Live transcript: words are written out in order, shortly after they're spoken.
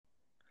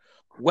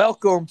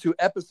Welcome to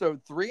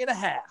episode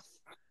 3.5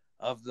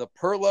 of the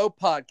Perlo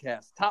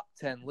Podcast, top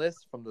 10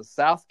 lists from the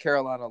South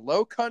Carolina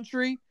Low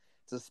Country.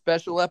 It's a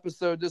special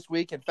episode this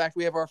week. In fact,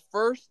 we have our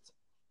first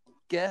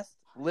guest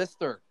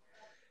lister.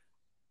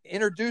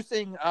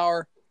 Introducing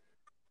our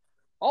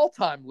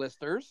all-time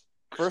listers.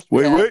 First,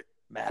 we have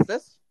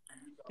Mathis.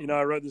 You know,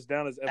 I wrote this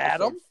down as episode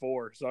Adam?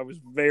 4, so I was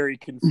very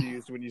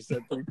confused when you said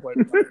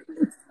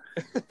 3.5.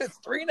 It's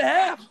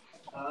 3.5.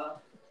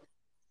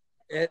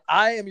 And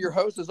I am your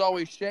host, as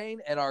always,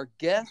 Shane, and our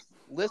guest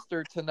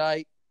lister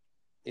tonight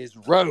is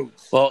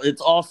Rhodes. Well,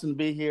 it's awesome to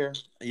be here.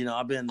 You know,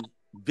 I've been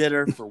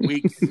bitter for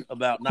weeks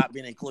about not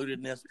being included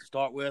in this to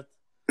start with.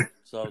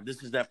 So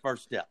this is that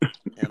first step,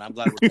 and I'm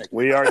glad we're taking it.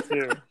 We are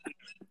too.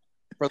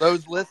 For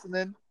those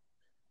listening,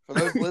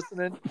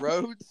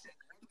 Rhodes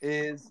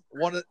is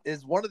one of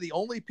the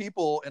only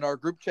people in our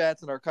group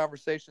chats and our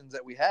conversations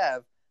that we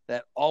have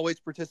that always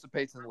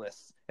participates in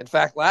lists. In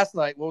fact, last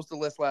night, what was the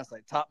list last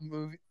night? Top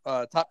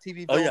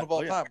TV villain of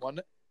all time, wasn't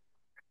it?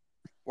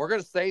 We're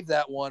going to save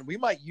that one. We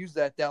might use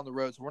that down the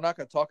road, so we're not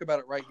going to talk about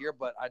it right here,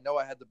 but I know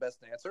I had the best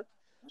answer.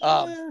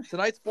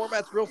 Tonight's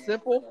format's real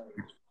simple.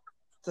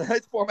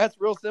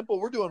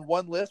 We're doing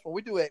one list. When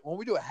we do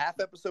a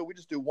half episode, we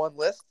just do one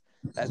list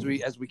as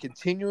we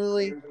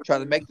continually try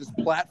to make this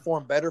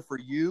platform better for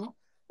you,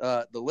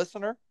 the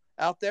listener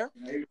out there.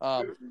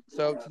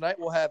 So tonight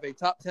we'll have a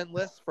top 10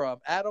 list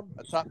from Adam,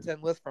 a top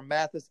 10 list from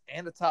Mathis,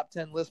 and a top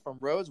 10 list from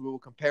Rhodes. We will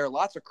compare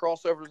lots of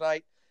crossover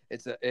tonight.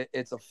 It's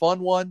a fun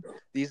one.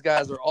 These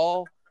guys are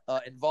all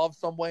involved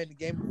some way in the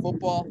game of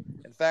football.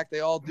 In fact, they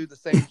all do the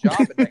same job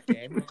in that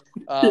game.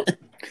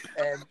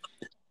 And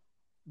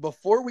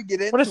before we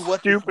get into what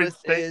stupid this list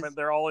statement, is,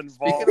 they're all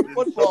involved speaking of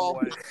football,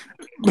 in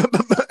some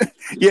way.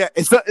 Yeah,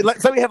 it's like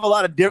so we have a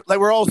lot of different. Like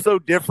we're all so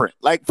different.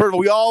 Like first of all,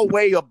 we all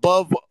weigh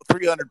above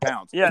 300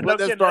 pounds. Yeah, no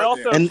Let's kidding. start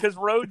Also, there. because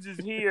Rhodes is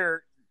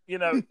here, you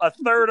know, a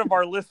third of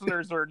our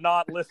listeners are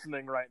not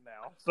listening right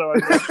now. So,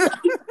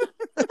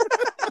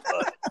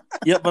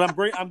 Yeah, but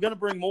I'm going to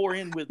bring more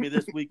in with me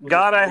this week.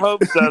 God, I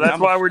hope so. That's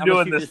why we're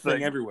doing shoot this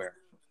thing everywhere.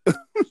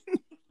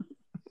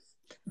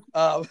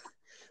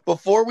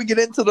 Before we get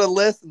into the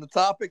list and the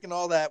topic and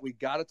all that, we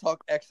got to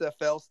talk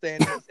XFL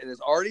standings. It has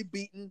already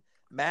beaten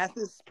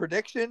Mathis'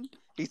 prediction.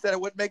 He said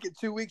it wouldn't make it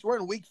 2 weeks. We're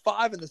in week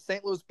 5, and the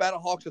St. Louis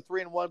Battlehawks are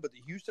 3-1, but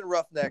the Houston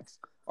Roughnecks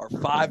are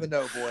 5-0.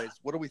 Boys,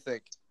 what do we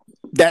think?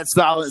 That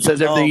silence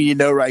says everything you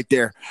know right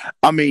there.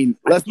 I mean,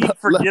 I keep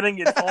forgetting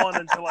it's on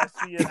until I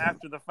see it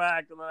after the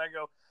fact, and then I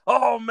go,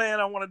 "Oh man,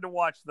 I wanted to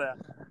watch that."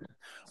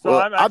 So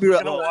I'm actually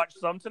going to watch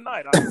some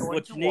tonight. I'm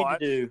going to watch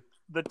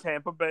the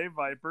Tampa Bay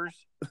Vipers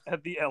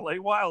at the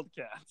LA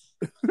Wildcats.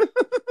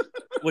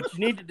 What you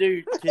need to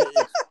do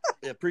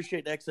to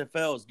appreciate the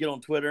XFL is get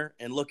on Twitter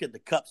and look at the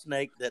cup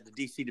snake that the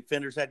DC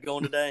Defenders had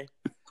going today.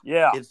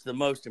 Yeah. It's the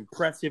most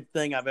impressive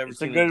thing I've ever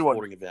seen in a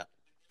sporting event.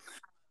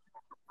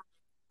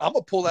 I'm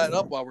gonna pull that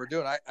up while we're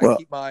doing. I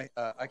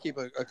keep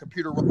a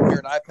computer running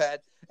here, an iPad,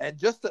 and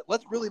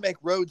let's really make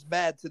Rhodes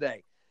mad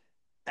today.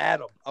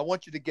 Adam, I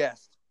want you to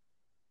guess.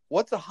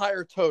 What's a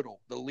higher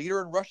total, the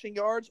leader in rushing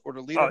yards or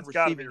the leader in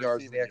receiving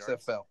yards in the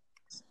XFL?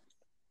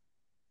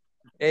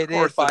 It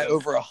is by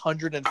over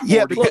 140.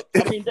 Yeah, look,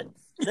 I mean,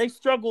 they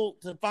struggle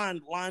to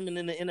find linemen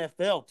in the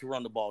NFL to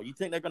run the ball. You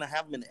think they're going to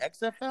have them in the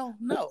XFL?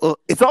 No.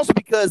 It's also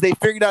because they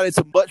figured out it's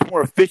a much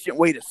more efficient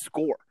way to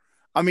score.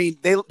 I mean,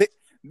 they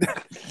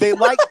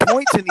like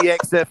points in the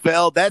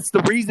XFL. That's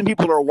the reason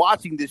people are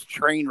watching this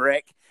train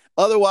wreck.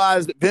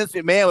 Otherwise, Vince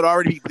McMahon would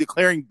already be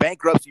declaring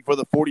bankruptcy for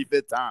the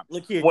 45th time.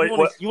 Look here, you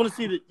want to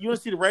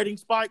see the rating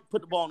spike?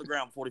 Put the ball on the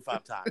ground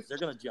 45 times. They're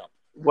going to jump.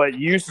 What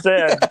you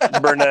said,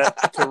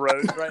 Burnett, to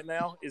Rhodes right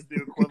now is the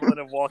equivalent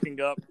of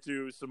walking up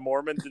to some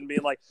Mormons and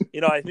being like,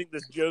 you know, I think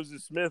this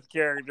Joseph Smith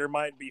character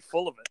might be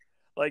full of it.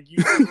 Like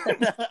you.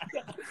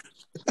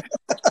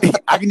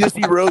 I can just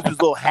see Rhodes'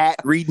 little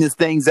hat reading his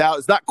things out.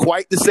 It's not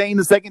quite the same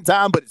the second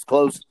time, but it's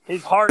close.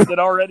 His heart that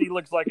already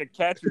looks like a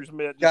catcher's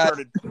mitt just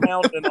started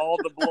counting all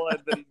the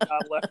blood that he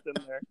got left in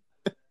there.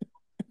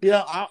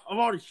 Yeah, I've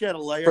already shed a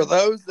layer. For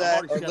those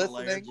that are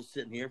listening, just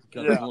sitting here,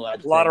 a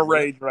lot of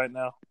rage right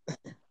now.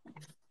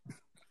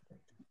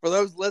 For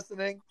those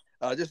listening,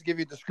 just to give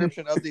you a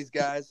description of these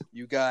guys,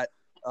 you got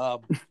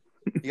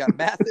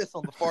Mathis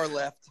on the far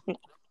left.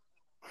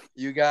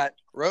 You got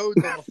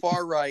Rhodes on the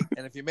far right,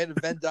 and if you made a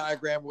Venn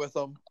diagram with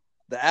them,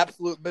 the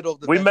absolute middle of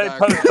the Venn diagram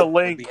post a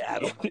link would be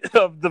Adam.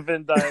 of the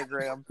Venn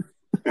diagram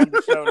in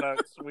the show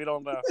notes. We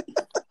don't know.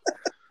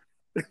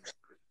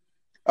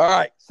 All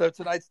right, so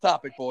tonight's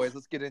topic, boys.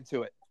 Let's get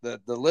into it. The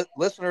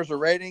listeners are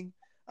rating.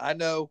 I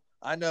know.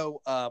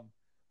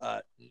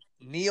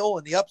 Neil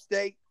in the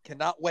Upstate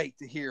cannot wait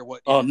to hear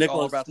what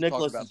Nicholas about to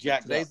talk about is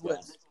jacked today's up,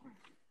 list.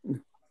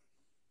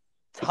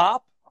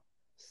 Top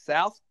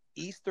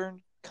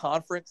Southeastern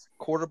Conference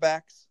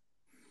quarterbacks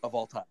of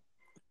all time.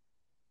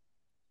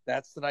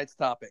 That's tonight's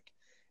topic.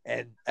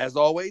 And as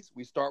always,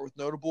 we start with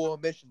notable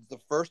omissions. The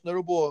first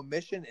notable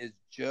omission is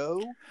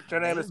Joe. Your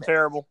name is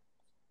terrible.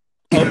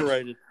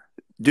 Overrated.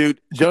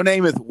 Dude, Joe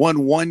Namath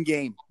won one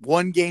game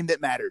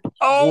that mattered.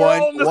 Oh, we're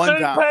on the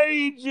same time.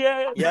 page,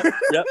 yeah.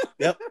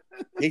 Yep.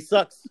 He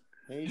sucks.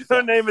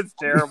 Joe Namath's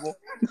terrible.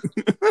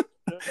 Joe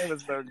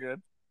Namath's no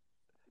good.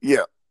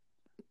 Yeah.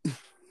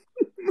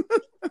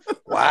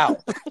 Wow.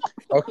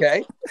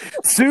 Okay.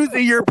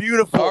 Susie, you're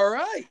beautiful. All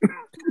right.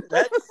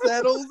 That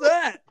settles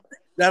that.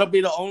 That'll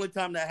be the only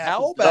time that happens.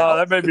 How about? Oh,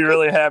 that made me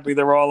really happy.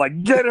 They were all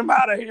like, "Get him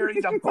out of here!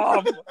 He's a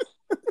bum."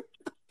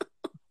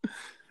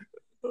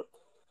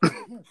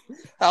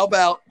 How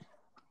about?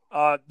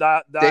 I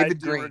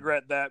do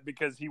regret that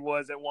because he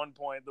was at one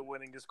point the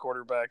winningest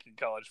quarterback in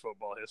college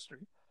football history.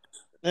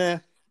 Yeah.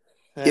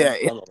 I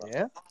was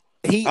a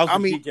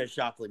TJ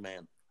Shockley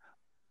man.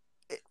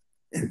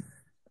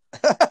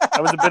 I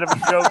was a bit of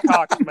a Joe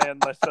Cox man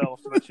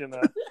myself, but you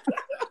know,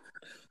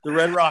 the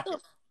Red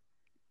Rockets.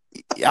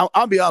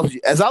 I'll be honest with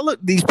you. As I look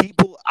at these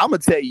people, I'm gonna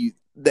tell you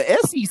the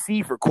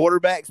SEC for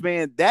quarterbacks,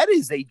 man. That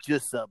is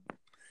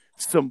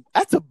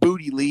that's a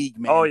booty league,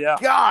 man. Oh yeah,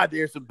 God,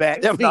 there's some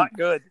bad. It's not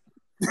good.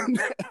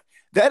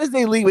 That is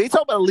a league. When you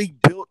talk about a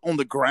league built on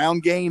the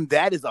ground game,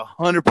 that is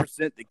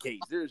 100% the case.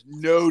 There's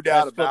no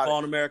doubt about football it.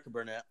 in America,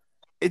 Burnett.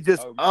 It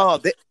just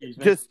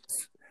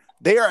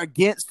they are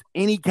against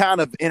any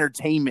kind of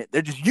entertainment.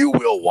 They're just, you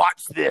will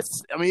watch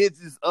this. I mean, it's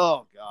just,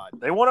 oh God.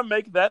 They want to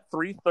make that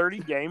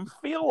 3:30 game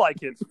feel like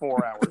it's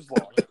 4 hours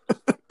long.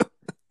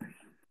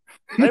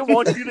 They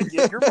want you to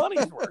get your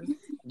money's worth.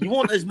 You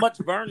want as much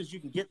burn as you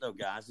can get, though,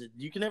 guys.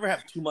 You can never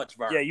have too much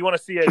burn. Yeah, you want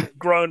to see a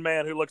grown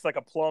man who looks like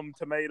a plum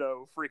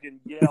tomato freaking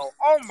yell,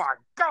 "Oh my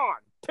God,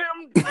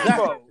 Tim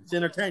Tebow!" It's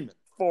entertainment.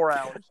 4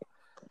 hours.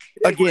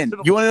 Again,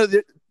 you want to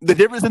know the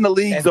difference in the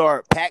leagues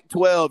are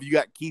Pac-12. You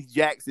got Keith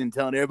Jackson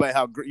telling everybody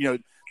how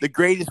the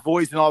greatest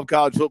voice in all of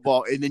college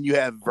football, and then you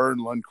have Vern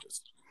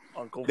Lundquist.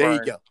 Uncle there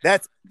Vern. You go.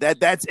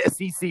 That's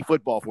SEC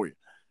football for you.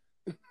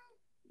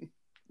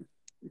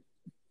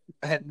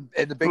 And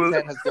the Big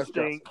Ten has Gus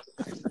Johnson.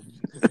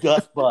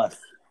 Gus Bus.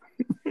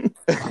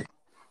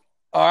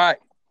 All right.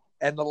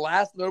 And the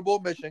last notable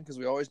omission, because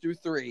we always do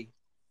 3,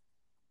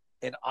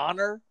 in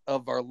honor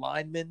of our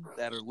linemen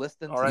that are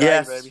listening tonight,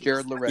 yes,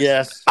 Jared Lorenz.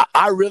 Yes.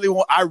 I really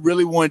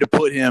wanted to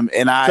put him,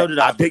 and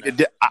I picked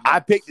it.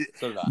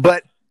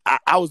 But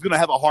I was going to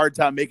have a hard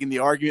time making the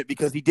argument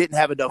because he didn't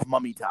have enough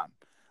mummy time.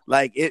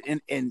 Like it,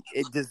 and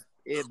it just,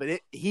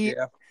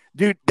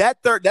 dude,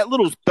 that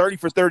little 30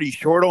 for 30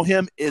 short on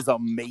him is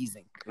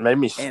amazing. Made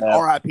me sad. And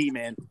R.I.P.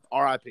 man,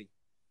 R.I.P.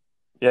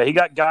 Yeah, he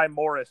got Guy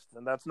Morris,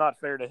 and that's not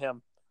fair to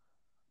him.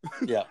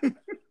 Yeah.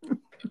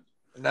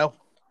 No.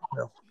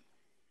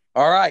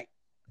 All right,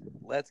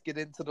 let's get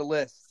into the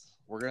list.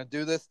 We're gonna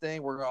do this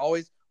thing. We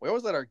always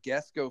let our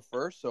guests go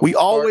first. So we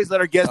always let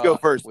our guests go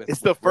first. It's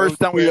the first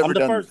time we've ever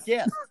done. I'm the first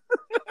guest.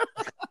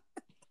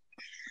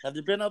 Have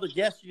there been other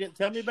guests you didn't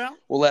tell me about?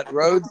 We'll let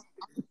Rhodes.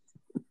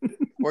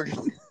 We're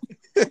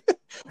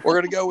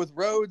gonna go with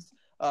Rhodes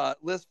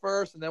list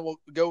first, and then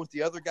we'll go with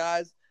the other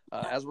guys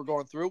as we're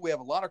going through. We have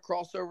a lot of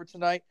crossover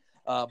tonight.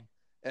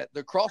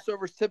 The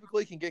crossovers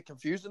typically can get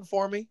confusing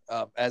for me,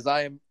 as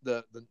I am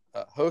the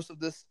host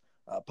of this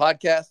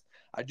podcast.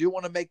 I do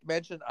want to make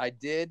mention.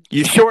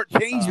 You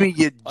shortchanged me,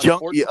 you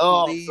junk.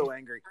 I'm so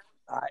angry.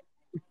 I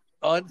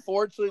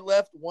unfortunately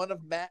left one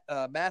of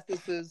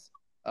Mathis's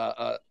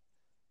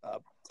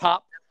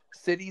top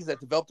cities that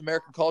developed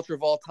American culture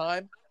of all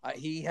time.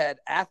 He had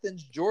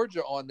Athens,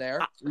 Georgia on there.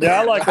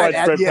 Yeah, I like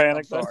Widespread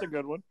Panic. That's a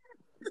good one.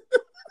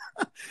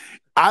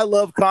 I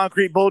love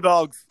Concrete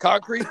Bulldogs.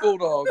 Concrete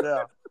Bulldogs,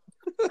 yeah.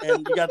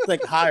 And you got to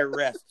think higher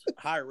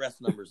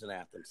rest numbers in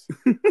Athens.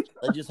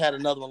 They just had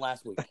another one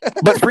last week.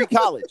 But free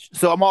college,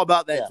 so I'm all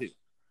about that too.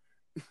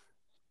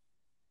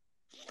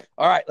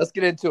 All right, let's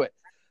get into it.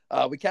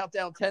 We count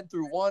down 10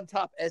 through 1,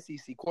 top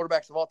SEC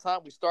quarterbacks of all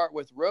time. We start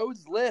with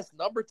Rhodes' list.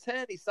 Number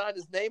 10, he signed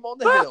his name on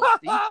the hill,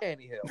 Steve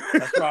Taneyhill.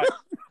 That's right.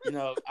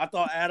 I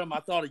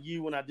thought of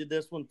you when I did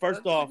this one.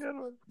 First off,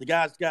 the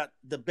guy's got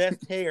the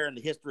best hair in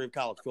the history of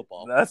college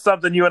football. That's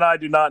something you and I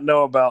do not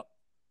know about.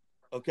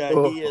 Okay,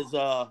 he is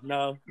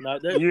no.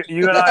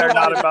 You and I are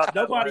not about that.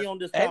 Nobody on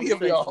this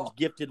conversation is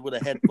gifted with a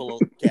head full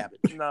of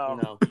cabbage.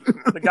 No,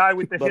 the guy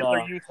with the Hitler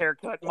Youth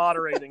haircut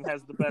moderating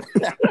has the best.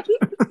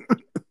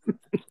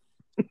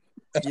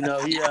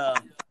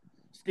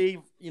 Steve.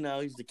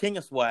 He's the king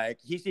of swag.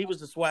 He was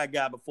the swag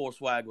guy before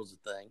swag was a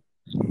thing.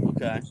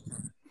 Okay,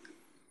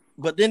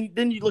 but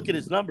then you look at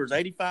his numbers: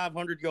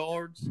 8,500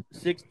 yards,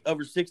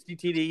 over 60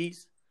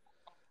 TDs,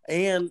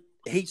 and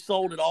he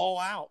sold it all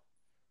out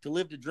to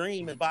live the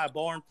dream and buy a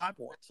bar and 5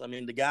 points. I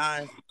mean, the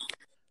guy's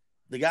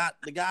the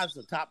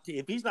top 10.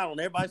 If he's not on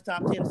everybody's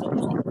top 10,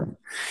 something's wrong.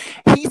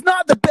 He's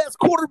not the best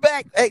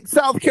quarterback at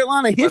South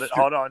Carolina history.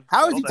 Hold on.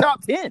 How is he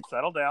top 10?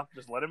 Settle down.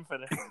 Just let him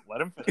finish.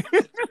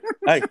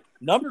 Hey,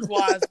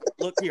 numbers-wise,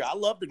 look here. I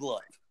love the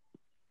glove.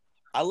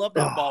 I love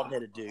that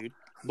bald-headed dude.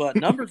 But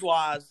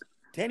numbers-wise,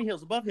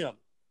 Tannehill's above him.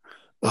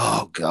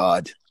 Oh,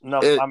 God. No,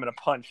 I'm going to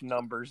punch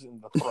numbers in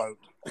the throat.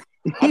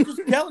 I'm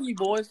just telling you,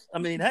 boys. I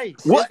mean, hey,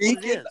 what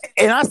it is.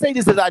 And I say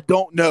this as I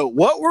don't know.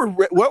 What were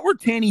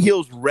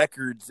Tannehill's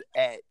records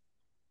at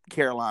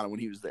Carolina when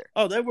he was there.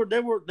 Oh, they were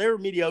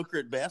mediocre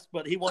at best,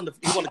 but he won the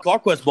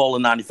CarQuest Bowl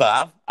in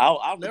 '95.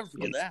 I'll never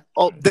forget that.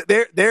 Oh,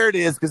 there it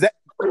is, because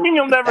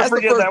you'll never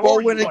forget the first that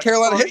bowl win in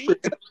Carolina history.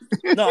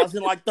 No, I was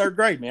in like third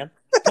grade, man.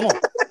 Come on.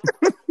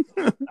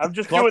 I'm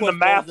just doing the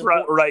math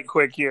right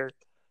quick here,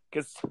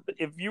 because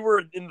if you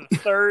were in the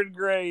third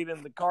grade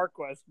in the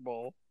CarQuest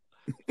Bowl,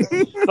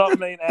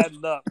 something ain't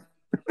adding up.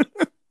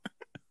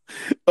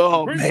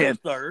 Oh man,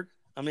 third.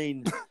 I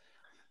mean,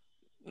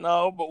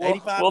 no, but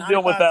we'll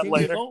deal with that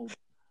later.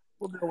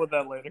 We'll deal with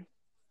that later.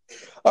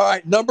 All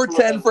right, number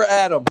 10 for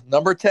Adam.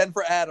 Number 10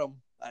 for Adam.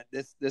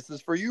 This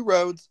is for you,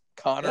 Rhodes.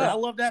 Connor. Yeah, I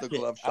love that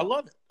pick. I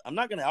love it. I'm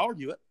not going to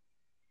argue it.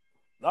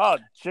 No,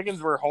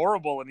 Chickens were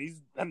horrible,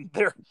 and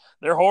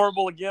they're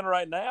horrible again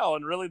right now.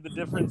 And really, the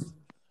difference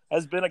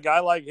has been a guy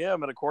like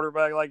him and a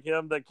quarterback like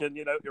him that can,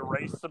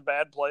 erase some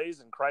bad plays.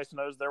 And Christ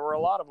knows there were a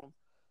lot of them.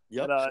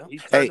 Yep. And, he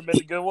turned him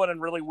into a good one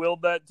and really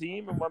willed that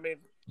team. And I mean,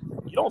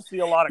 you don't see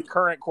a lot of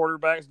current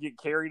quarterbacks get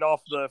carried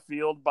off the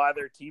field by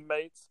their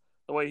teammates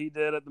the way he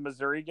did at the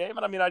Missouri game.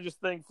 And I mean, I just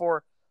think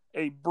for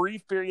a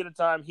brief period of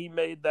time, he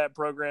made that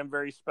program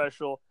very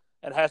special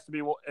and has to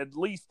be, at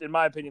least in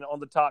my opinion, on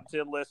the top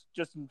 10 list,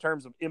 just in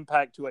terms of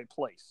impact to a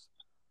place.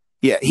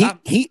 Yeah,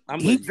 he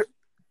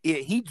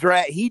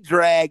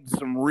dragged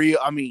some real.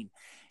 I mean,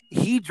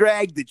 he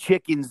dragged the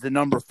Chickens to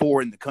number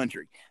 4 in the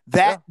country.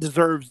 That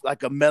deserves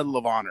like a Medal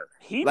of Honor.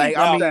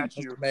 That's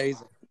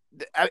amazing.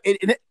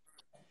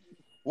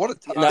 What a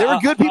time. There were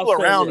good people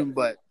around him,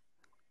 but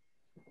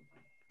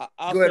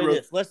I'll say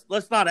this: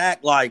 let's not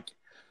act like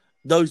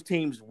those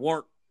teams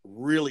weren't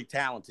really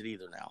talented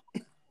either. Now,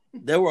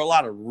 there were a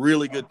lot of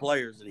really good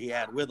players that he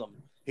had with him.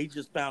 He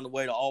just found a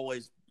way to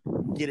always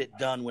get it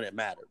done when it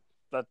mattered.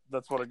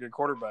 That's what a good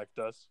quarterback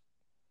does.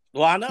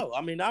 Well, I know.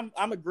 I mean,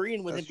 I'm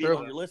agreeing with him being true.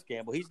 on your list,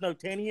 Campbell. He's no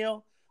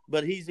Tannehill,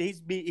 but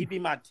he'd be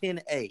my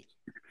 10A.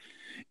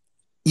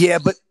 Yeah,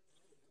 but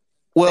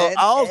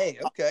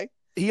okay.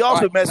 He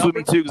also messed with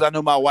me too, because I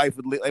know my wife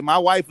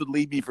would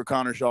leave me for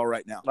Connor Shaw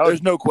right now.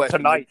 There's no question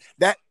tonight.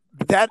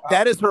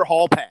 That is her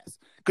hall pass,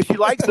 because she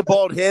likes the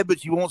bald head, but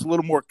she wants a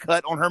little more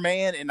cut on her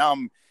man, and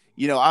I'm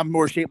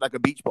more shaped like a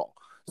beach ball.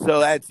 So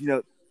that's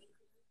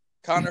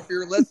Connor, if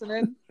you're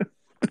listening,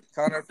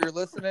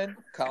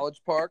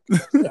 College Park,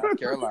 South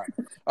Carolina.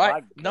 All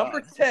right, number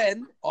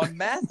 10 on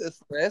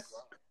Mathis' list.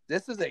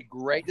 This is a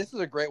great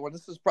one.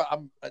 This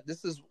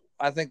is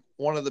I think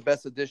one of the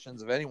best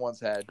additions of anyone's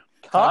had.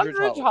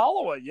 Condridge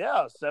Holloway,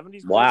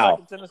 70s quarterback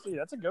in Tennessee.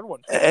 That's a good one.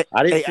 I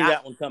didn't see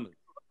that one coming.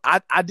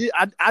 I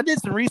did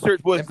some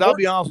research, boys. I'll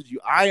be honest with you,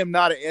 I am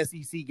not an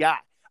SEC guy.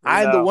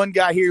 I am the one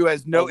guy here who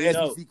has no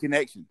SEC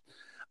connection.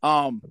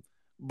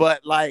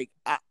 But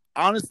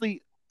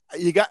honestly,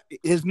 you got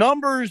his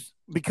numbers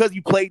because he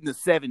played in the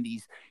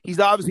 70s. He's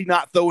obviously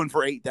not throwing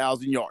for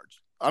 8,000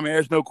 yards. I mean,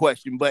 there's no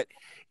question. But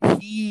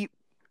he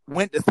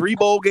went to 3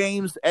 bowl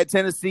games at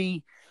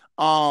Tennessee.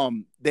 He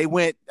won.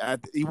 I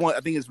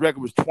think his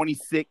record was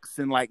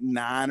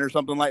 26-9 or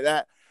something like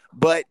that.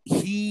 But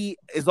he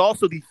is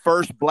also the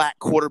first black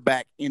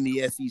quarterback in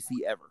the SEC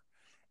ever.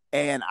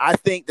 And I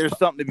think there's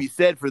something to be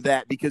said for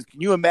that, because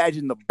can you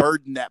imagine the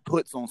burden that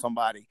puts on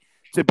somebody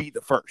to be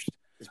the first,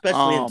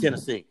 especially in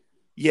Tennessee?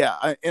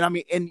 Yeah,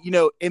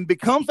 and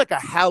becomes like a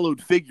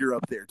hallowed figure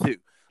up there too.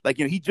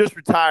 He just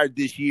retired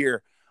this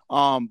year,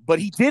 but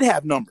he did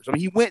have numbers. I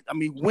mean, he went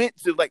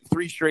to like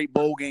 3 straight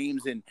bowl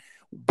games and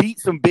beat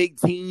some big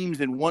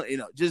teams and won.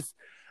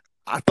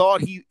 I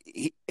thought he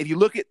if you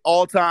look at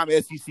all-time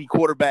SEC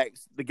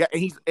quarterbacks, the guy,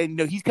 he's kind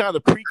of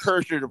the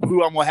precursor to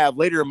who I'm gonna have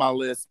later in my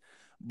list.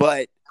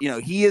 But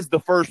he is the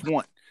first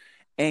one,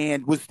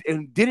 and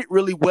did it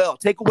really well.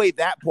 Take away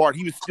that part,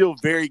 he was still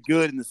very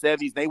good in the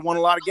 70s. They won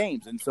a lot of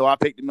games, and so I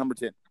picked him number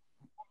 10.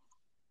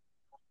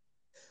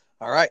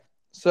 All right,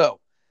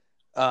 so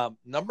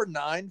number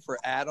 9 for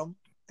Adam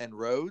and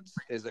Rhodes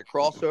is a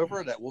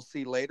crossover that we'll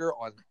see later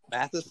on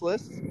Mathis'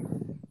 list.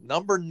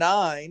 Number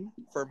 9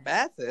 for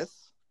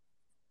Mathis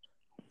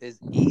is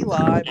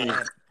Eli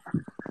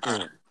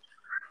Manning.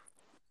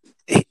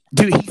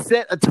 Dude, he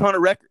set a ton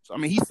of records. I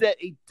mean, he set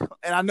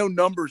and I know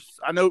numbers.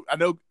 I know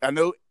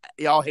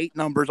y'all hate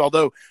numbers,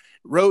 although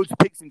Rhodes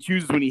picks and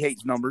chooses when he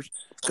hates numbers,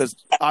 because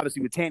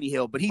obviously with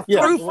Tannehill, but he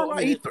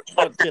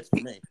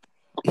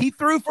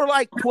threw for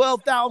like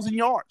 12,000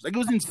 yards. Like, it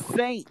was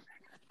insane.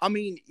 I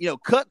mean,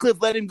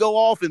 Cutcliffe let him go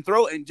off and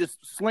throw and just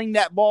sling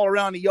that ball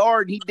around the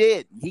yard, and he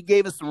did. He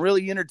gave us some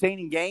really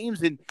entertaining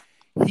games, and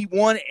he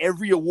won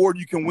every award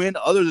you can win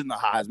other than the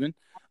Heisman.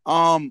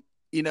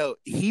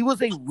 He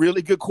was a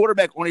really good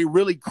quarterback on a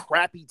really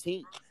crappy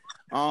team.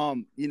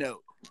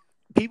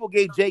 People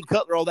gave Jay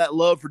Cutler all that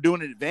love for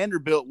doing it at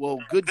Vanderbilt. Well,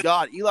 good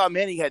God, Eli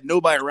Manning had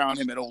nobody around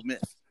him at Ole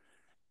Miss,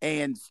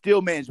 and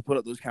still managed to put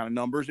up those kind of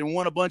numbers and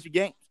won a bunch of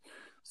games.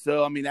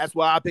 So, I mean, that's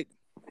why I picked him.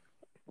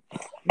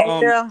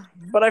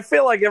 But I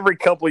feel like every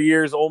couple of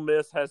years, Ole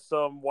Miss has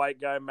some white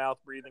guy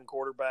mouth-breathing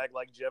quarterback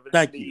like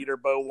Jevin Sneed or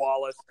Bo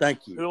Wallace.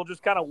 Thank you. Who will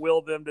just kind of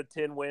will them to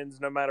 10 wins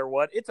no matter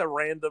what. It's a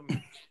random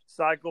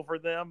cycle for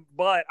them.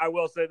 But I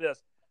will say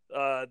this.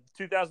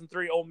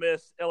 2003 Ole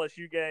Miss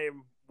LSU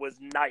game was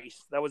nice.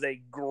 That was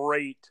a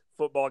great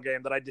football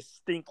game that I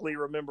distinctly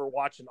remember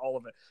watching all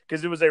of it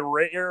because it was a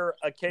rare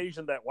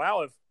occasion that,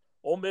 wow, if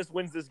Ole Miss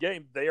wins this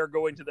game, they are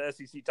going to the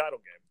SEC title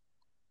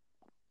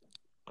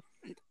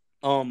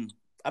game.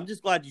 I'm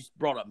just glad you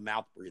brought up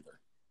mouth breather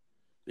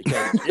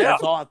because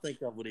that's all I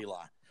think of with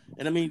Eli.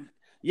 And I mean,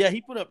 yeah,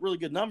 he put up really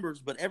good numbers,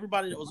 but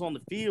everybody that was on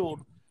the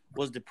field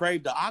was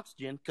depraved to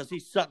oxygen because he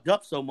sucked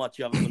up so much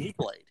of it when he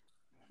played.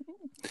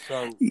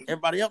 So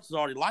everybody else is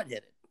already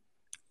lightheaded.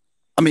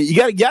 I mean, you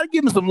gotta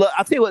give him some love.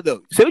 I'll tell you what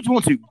though, say what you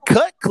want to,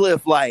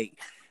 Cutcliffe, like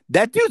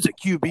that dude's a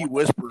QB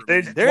whisperer.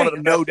 There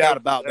ain't no doubt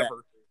about that.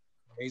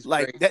 He's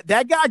like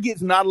that guy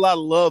gets not a lot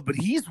of love, but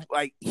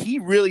he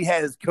really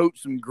has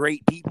coached some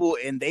great people,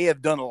 and they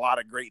have done a lot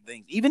of great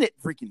things, even at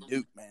freaking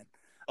Duke, man.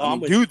 I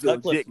mean, dude's a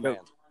legit coach.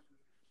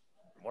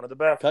 One of the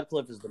best.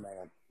 Cutcliffe is the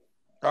man.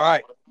 All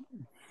right.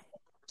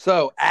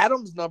 So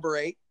Adams number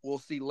 8, we'll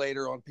see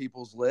later on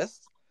people's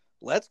lists.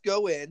 Let's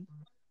go in.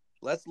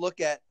 Let's look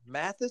at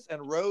Mathis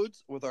and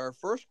Rhodes with our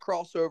first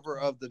crossover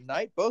of the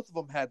night. Both of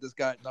them had this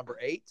guy at number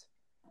 8.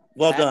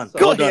 Well done.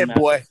 Go ahead,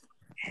 boy.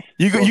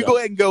 You go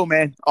ahead and go,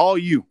 man. All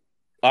you.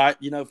 All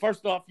right.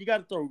 First off, you got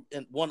to throw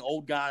one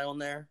old guy on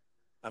there.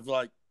 I feel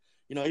like,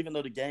 even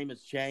though the game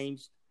has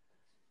changed,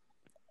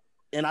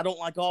 and I don't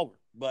like Auburn,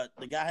 but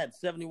the guy had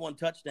 71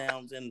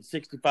 touchdowns and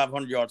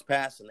 6,500 yards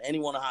passing, and he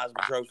won a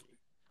Heisman Trophy.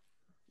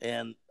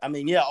 And, I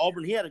mean, yeah,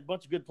 Auburn, he had a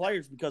bunch of good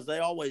players because they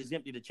always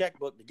empty the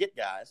checkbook to get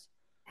guys.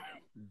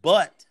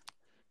 But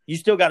you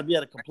still got to be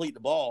able to complete the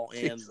ball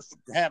and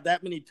have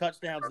that many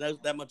touchdowns and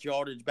that much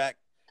yardage back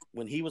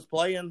when he was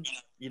playing.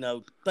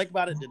 Think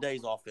about it,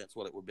 today's offense,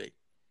 what it would be.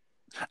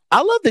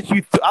 I love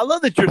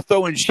that you're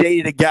throwing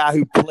shade at a guy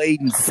who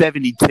played in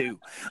 72.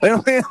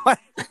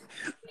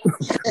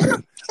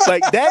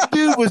 Like that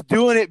dude was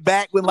doing it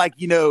back when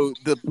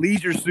the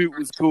leisure suit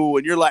was cool,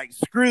 and you're like,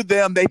 screw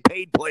them, they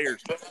paid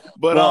players.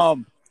 But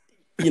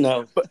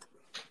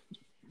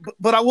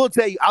but I will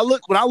tell you,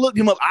 when I looked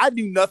him up, I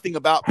knew nothing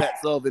about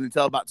Pat Sullivan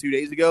until about 2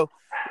 days ago.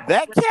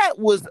 That cat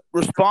was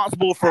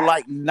responsible for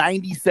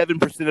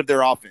 97% of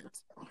their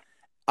offense.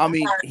 I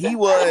mean, he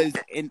was,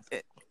 and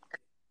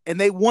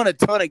they won a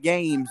ton of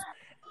games.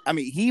 I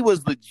mean, he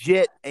was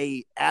legit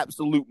a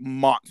absolute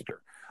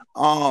monster.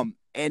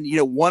 And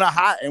won a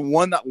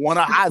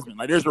Heisman.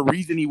 Like, there's a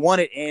reason he won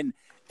it, and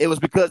it was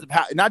because of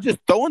how not just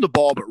throwing the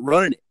ball but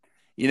running it.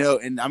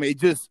 And I mean,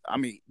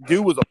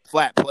 dude was a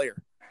flat player.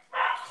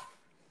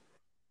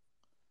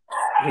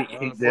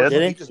 He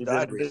just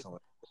died recently.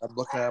 I'm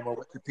looking at him on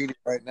Wikipedia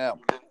right now.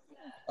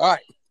 All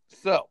right,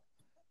 so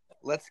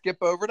let's skip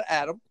over to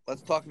Adam.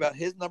 Let's talk about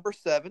his number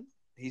 7.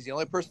 He's the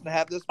only person to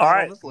have this. All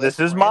right, on this list.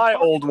 This is my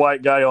old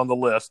white guy on the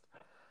list.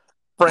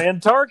 Fran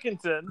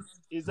Tarkenton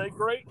is a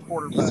great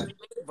quarterback,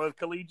 both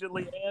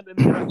collegiately and in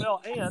the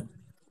NFL, and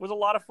was a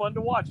lot of fun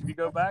to watch. If you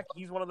go back,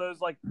 he's one of those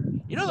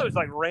those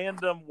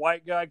random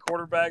white guy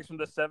quarterbacks from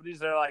the 70s.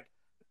 They're like,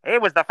 he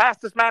was the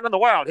fastest man in the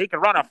world. He could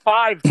run a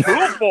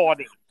 5.2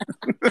 40.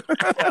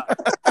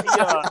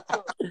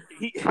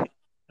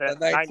 The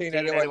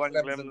 1981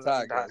 Clemson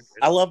Tigers.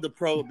 I love the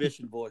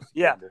prohibition voice.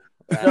 Yeah.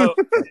 So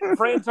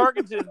Fran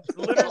Tarkenton,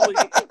 literally,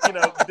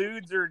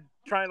 dudes are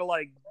trying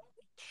to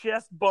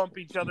chest bump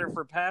each other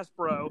for pass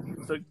pro.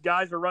 So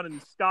guys are running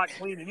stock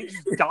clean, and you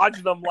just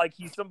dodge them like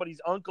he's somebody's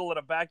uncle at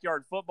a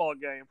backyard football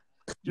game,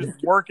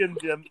 just working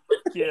them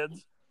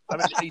kids. I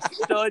mean, a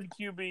stud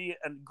QB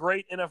and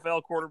great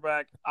NFL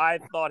quarterback. I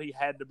thought he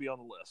had to be on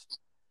the list.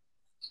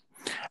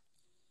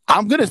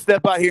 I'm gonna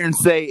step out here and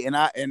say, and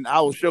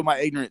I will show my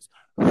ignorance.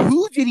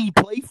 Who did he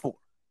play for?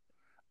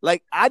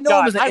 I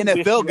know him as an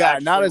NFL guy,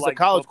 not as a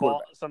college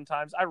quarterback.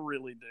 Sometimes I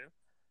really do.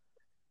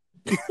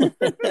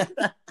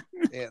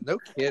 Yeah, no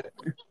kidding.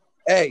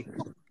 Hey,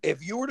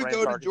 if you were to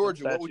go to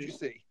Georgia, what would you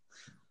see?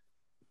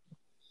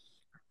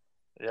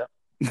 Yeah.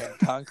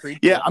 Concrete.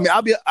 Yeah, I mean,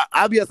 I'll be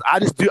honest. I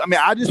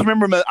just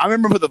remember. I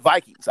remember for the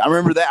Vikings. I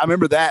remember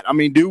that. I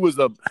mean, dude was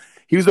a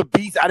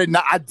beast. I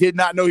did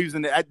not know he was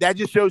in there. That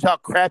just shows how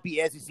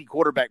crappy SEC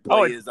quarterback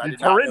play is. I did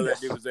not know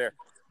that dude was there.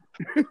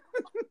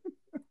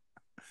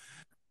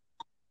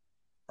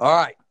 All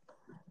right,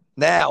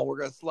 now we're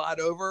gonna slide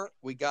over.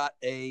 We got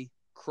a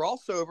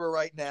crossover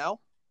right now.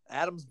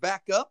 Adams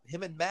back up.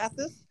 Him and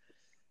Mathis.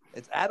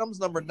 It's Adams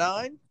number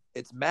 9.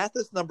 It's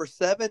Mathis number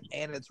 7,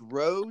 and it's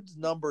Rhodes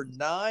number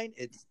 9.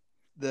 It's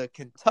the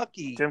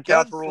Kentucky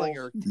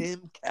gunslinger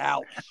Tim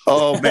Couch.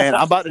 Oh man,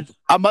 I'm about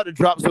to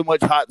drop so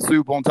much hot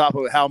soup on top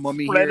of how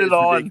mummy here is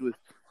ridiculous.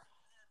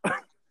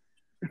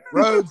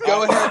 Rhodes,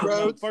 go ahead,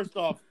 Rhodes. First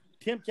off,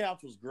 Tim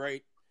Couch was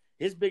great.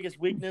 His biggest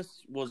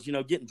weakness was,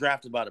 getting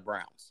drafted by the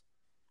Browns.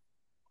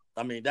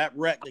 I mean, that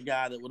wrecked a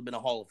guy that would have been a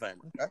Hall of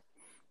Famer. Okay.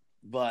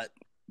 But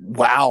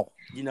wow,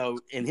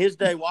 in his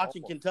day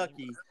watching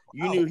Kentucky,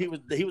 you knew he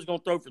was going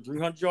to throw for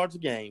 300 yards a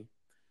game,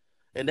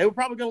 and they were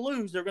probably going to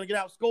lose. They were going to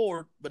get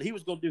outscored, but he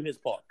was going to do his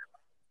part.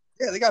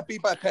 Yeah, they got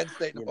beat by Penn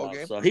State in the bowl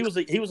game. So he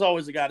was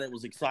always the guy that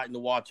was exciting to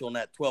watch on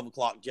that 12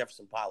 o'clock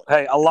Jefferson Pilot.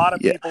 Hey, a lot of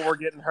people were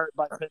getting hurt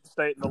by Penn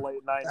State in the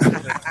late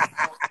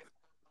 90s.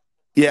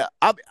 Yeah,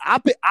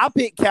 I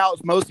pick Couch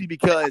mostly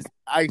because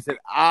like I said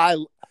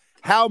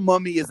Hal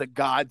Mummy is a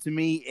god to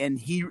me, and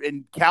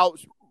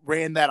Couch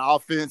ran that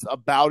offense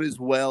about as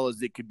well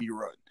as it could be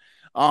run.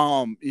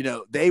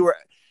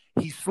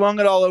 He slung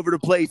it all over the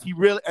place. He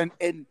really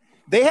and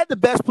they had the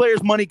best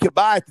players money could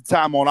buy at the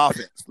time on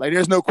offense. Like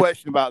there's no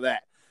question about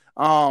that.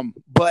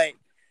 But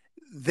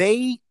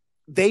they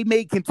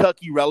made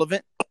Kentucky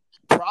relevant.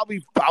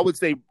 Probably, I would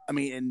say,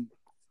 and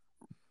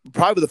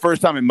probably the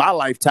first time in my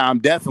lifetime,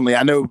 definitely.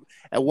 I know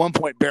at one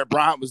point Bear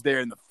Bryant was there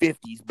in the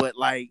 50s, but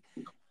like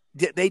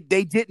they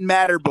didn't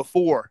matter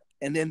before.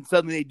 And then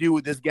suddenly they do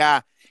with this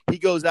guy. He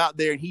goes out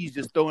there and he's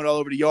just throwing it all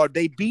over the yard.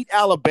 They beat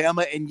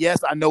Alabama, and yes,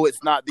 I know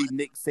it's not the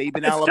Nick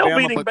Saban Alabama, still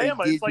beating but Bama.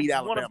 they did it's like beat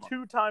Alabama. One of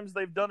 2 times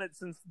they've done it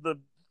since the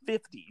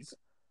 50s.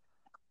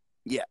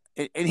 Yeah,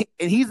 and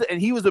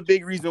he was a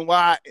big reason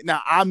why.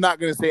 Now I'm not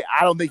going to say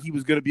I don't think he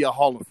was going to be a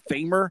Hall of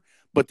Famer,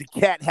 but the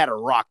cat had a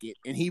rocket,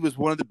 and he was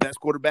one of the best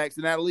quarterbacks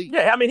in that league.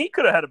 Yeah, he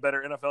could have had a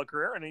better NFL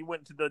career, and he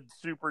went to the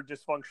super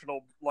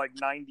dysfunctional, like,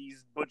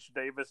 90s Butch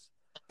Davis.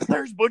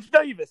 There's Butch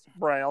Davis,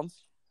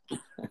 Browns.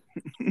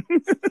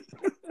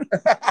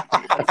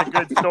 That's a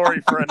good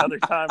story for another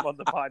time on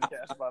the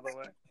podcast, by the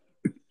way.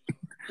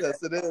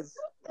 Yes, it is.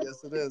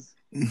 Yes, it is.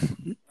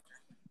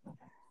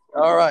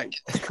 All right.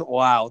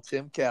 Wow,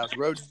 Tim Couch.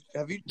 Rhodes,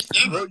 you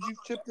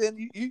chipped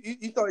in?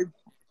 You thought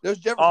those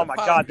Jefferson? Oh my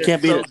God,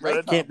 can't beat so it.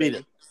 good. Can't beat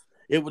it.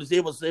 It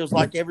was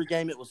like every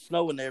game it was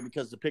snowing there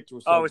because the picture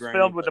was so Oh, it's grainy,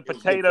 filled with a but it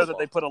was potato good that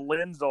they put a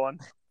lens on.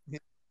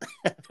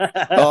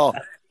 Oh,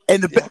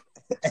 and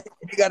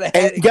you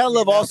gotta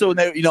love also,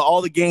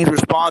 all the games were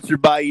sponsored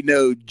by,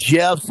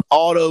 Jeff's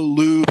Auto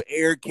Lube,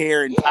 Air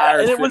Care, and Tire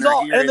And it was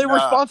all, and they were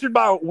sponsored. sponsored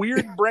by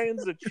weird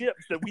brands of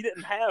chips that we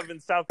didn't have in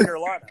South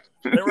Carolina.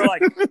 They were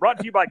like brought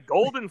to you by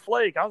Golden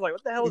Flake. I was like,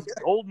 what the hell is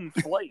Golden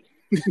Flake?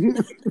 We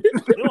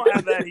don't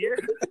have that here.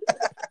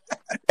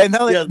 And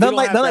nothing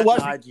like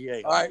watching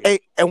IGA. All right. Hey,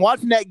 and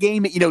watching that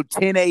game at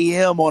 10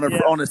 a.m.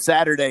 on a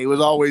Saturday was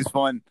always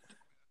fun.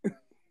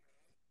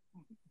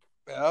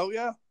 Oh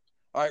yeah.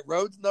 All right,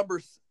 Rhodes number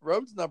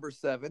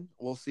 7.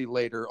 We'll see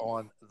later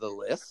on the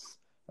list.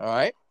 All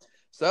right.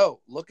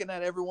 So looking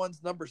at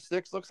everyone's number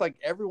 6, looks like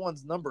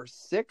everyone's number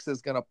 6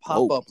 is going to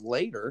pop up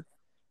later.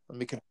 Let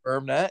me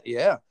confirm that.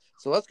 Yeah.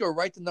 So let's go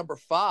right to number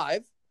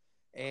 5.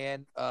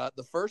 And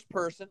the first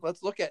person,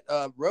 let's look at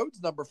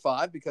Rhodes number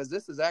 5, because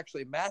this is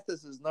actually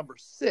Mathis's number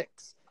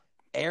 6.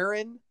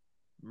 Aaron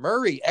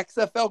Murray,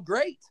 XFL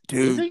great.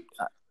 Dude.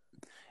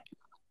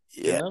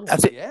 Yeah.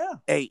 That's it. Yeah.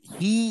 Hey,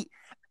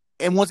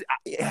 here's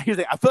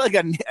the, I feel like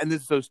and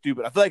this is so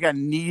stupid. I feel like I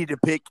needed to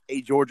pick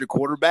a Georgia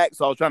quarterback,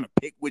 so I was trying to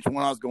pick which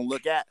one I was going to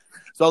look at.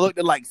 So I looked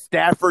at like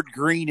Stafford,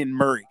 Green, and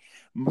Murray.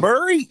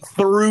 Murray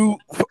threw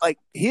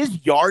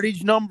his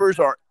yardage numbers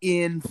are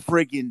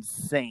friggin'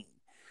 insane,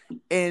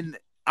 and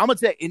I'm gonna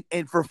tell you,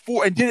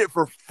 and did it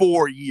for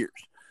 4 years.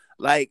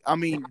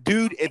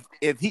 Dude,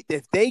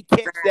 if they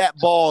catch that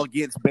ball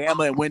against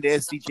Bama and win the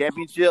SC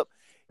championship,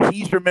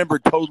 he's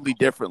remembered totally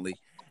differently.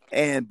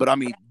 But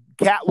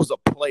Cat was a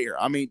player.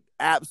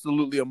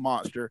 Absolutely a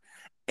monster,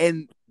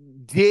 and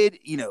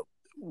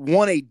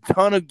won a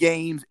ton of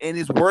games and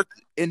is worth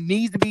and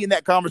needs to be in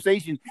that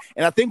conversation.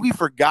 And I think we've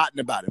forgotten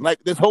about him.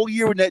 Like this whole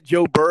year when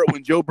Joe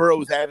Burrow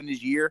was having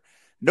his year,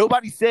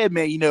 nobody said,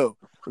 man,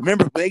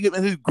 remember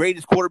who's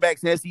greatest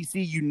quarterbacks in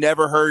SEC? You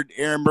never heard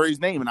Aaron Murray's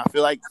name, and I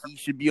feel like he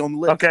should be on the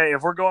list. Okay,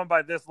 if we're going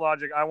by this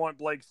logic, I want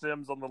Blake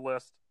Sims on the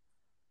list.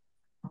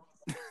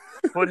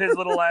 Put his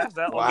little ass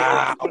out.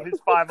 Wow. Put his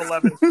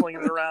 5'11"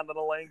 slinging it around in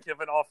the Lane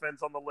Kiffin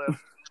offense on the list.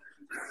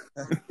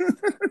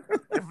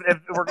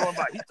 if we're going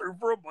by, he threw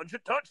for a bunch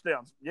of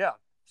touchdowns. Yeah,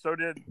 so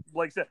did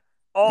Blake Sims.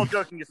 All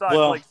joking aside,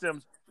 Blake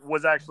Sims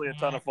was actually a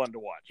ton of fun to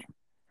watch.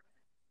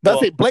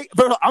 That's it. Blake.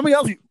 I'm gonna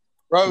tell you,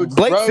 Rhodes.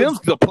 Sims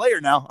is a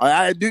player now.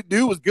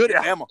 Dude was good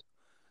at Bama.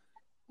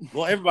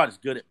 Well, everybody's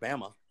good at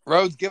Bama.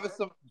 Rhodes, drop us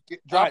some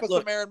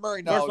Aaron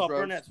Murray knowledge. First off,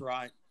 Rhodes. Burnett's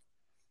right.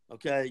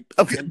 Okay.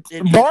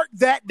 Mark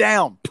that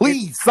down,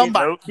 please.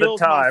 Somebody. It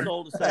kills my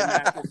soul to say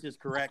Mathis is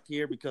correct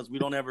here because we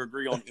don't ever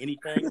agree on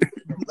anything.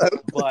 But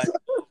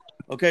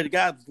the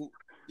guy's,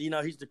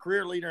 he's the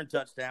career leader in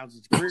touchdowns.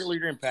 He's the career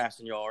leader in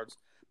passing yards.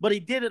 But he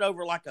did it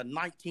over like a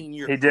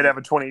 19-year. He did have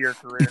a 20-year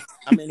career.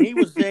 He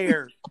was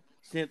there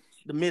since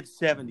the mid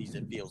 70s.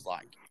 It feels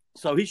like.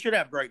 So he should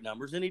have great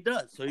numbers, and he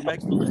does. So he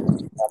makes the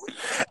list.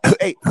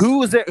 Hey,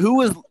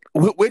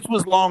 which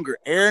was longer,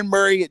 Aaron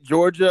Murray at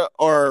Georgia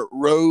or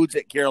Rhodes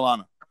at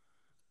Carolina?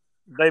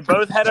 They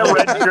both had a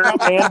red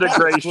shirt and a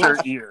gray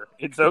shirt year.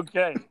 It's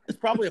okay. It's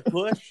probably a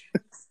push.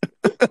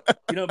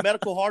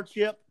 Medical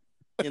hardship.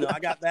 I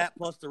got that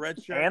plus the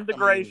red shirt and the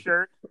gray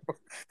shirt.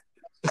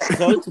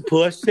 So it's a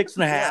push,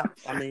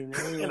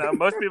 6.5.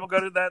 Most people go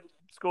to that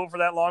school for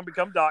that long,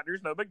 become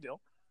doctors. No big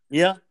deal.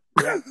 Yeah.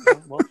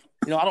 Well,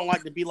 I don't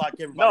like to be like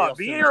everybody else. No,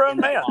 be your own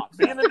man.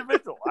 Be an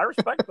individual. I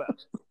respect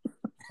that.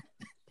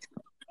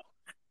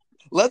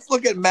 Let's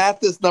look at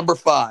Mathis number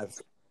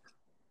 5.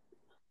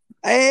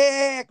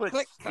 Hey, Put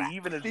click,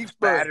 Steve and his Steve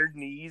battered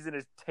knees and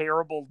his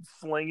terrible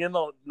slinging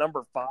on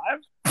number 5.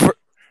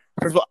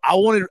 First of all, I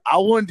wanted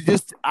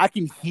to I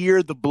can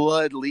hear the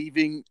blood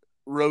leaving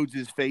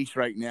Rhodes' face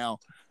right now.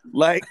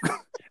 Like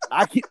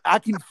I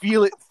can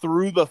feel it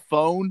through the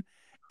phone,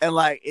 and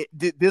like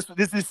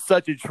this is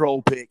such a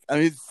troll pick. I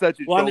mean, it's such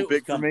a troll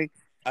pick for me.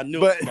 I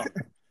knew it was coming.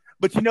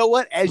 But you know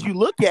what? As you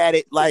look at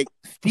it, like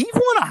Steve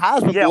won a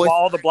Heisman. Yeah, voice, while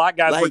all the black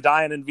guys were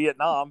dying in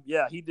Vietnam.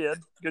 Yeah, he did.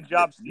 Good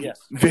job, Steve. Yes.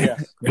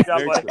 Good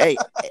job, buddy.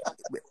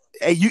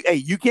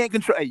 You can't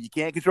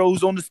control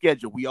who's on the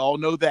schedule. We all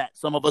know that.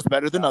 Some of us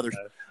better than others.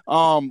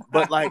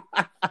 But like,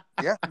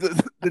 yeah,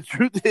 the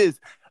truth is,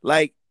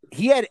 like,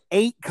 he had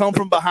 8 come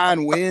from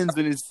behind wins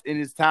in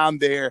his time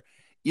there.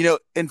 You know,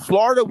 and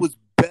Florida was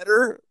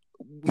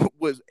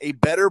a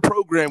better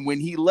program when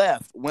he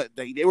left. When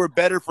they were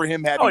better for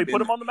him having. Oh, he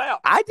put him on the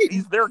map.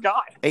 He's their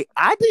guy. Hey,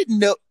 I didn't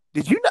know.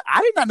 Did you know?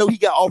 I did not know he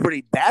got offered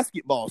a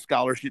basketball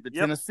scholarship to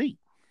Tennessee.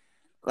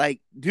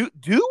 Like, dude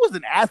was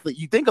an athlete.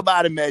 You think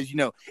about him as, you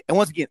know, and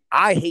once again,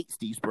 I hate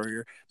Steve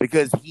Spurrier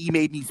because he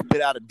made me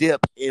spit out a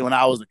dip when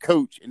I was a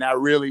coach, and I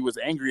really was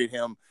angry at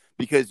him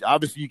because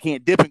obviously you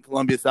can't dip in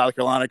Columbia, South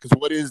Carolina, because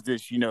what is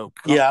this, you know?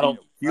 I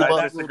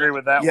disagree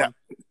with that one.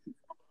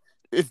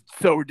 It's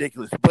so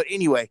ridiculous. But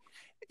anyway,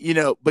 you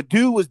know, but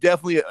dude was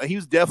definitely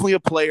a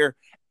player,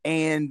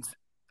 and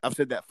I've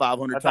said that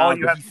 500 That's times. all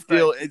you have to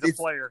still, say. He's a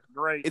player.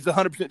 Great. It's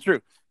 100%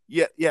 true.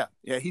 Yeah.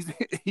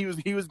 He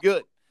was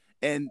good.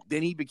 And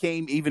then he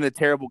became even a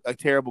terrible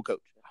coach.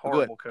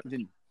 Horrible coach.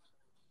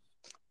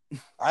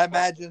 I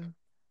imagine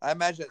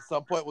at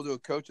some point we'll do a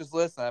coaches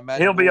list. I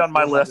imagine he'll be on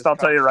my list. I'll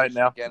tell you right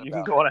now. You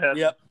can go ahead.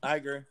 Yep, I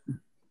agree.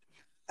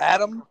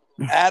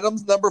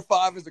 Adams number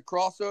 5 is a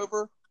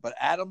crossover, but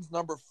Adams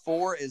number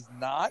 4 is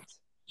not.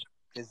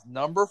 Is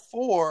number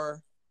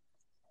 4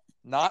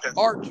 not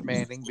Arch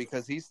Manning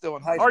because he's still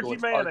in high school? Archie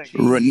Manning.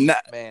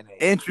 Manning.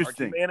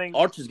 Interesting.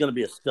 Arch is going to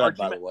be a stud,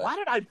 by the way. Why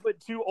did I put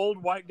 2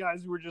 old white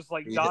guys who were just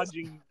like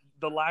dodging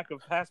the lack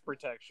of pass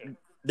protection?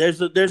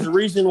 There's a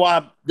reason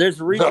why. There's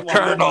a reason why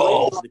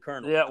the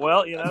Colonel. Yeah,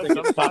 well, you know, I think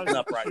it's popping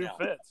up right now.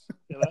 Fits,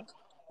 you know?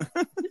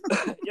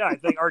 Yeah, I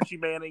think Archie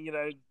Manning, you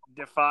know,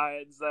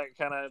 defines that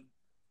kind of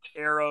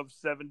era of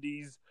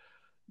 70s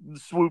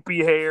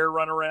swoopy hair,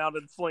 run around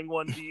and sling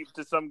one deep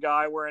to some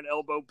guy wearing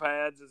elbow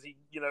pads as he,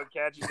 you know,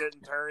 catches it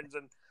and turns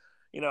and,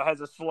 you know,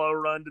 has a slow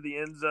run to the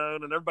end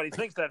zone. And everybody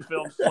thinks that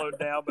film slowed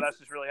down, but that's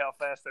just really how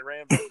fast they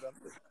ran.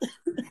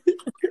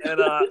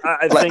 And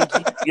I think,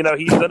 you know,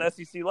 he's an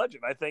SEC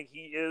legend. I think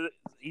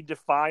he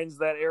defines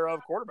that era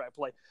of quarterback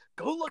play.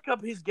 Go look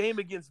up his game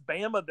against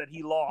Bama that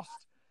he lost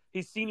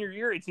his senior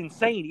year. It's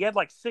insane. He had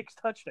like 6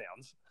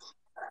 touchdowns.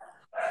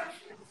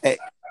 Hey,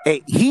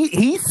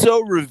 he's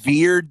so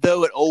revered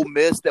though at Ole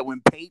Miss that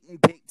when Peyton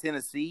picked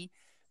Tennessee,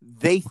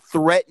 they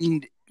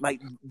threatened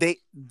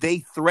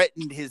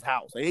his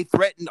house. Like, they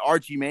threatened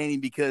Archie Manning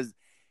because,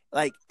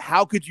 like,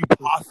 how could you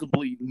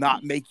possibly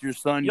not make your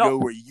son go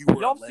where you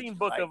were? Y'all seen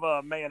Book of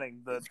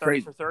Manning, the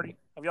 30 for 30?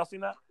 Have y'all seen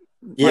that?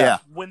 Yeah.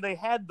 When they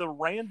had the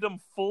random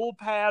full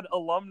pad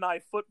alumni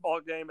football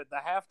game at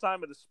the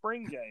halftime of the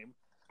spring game,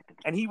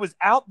 and he was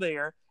out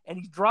there and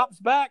he drops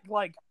back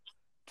like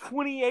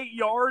 28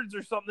 yards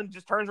or something,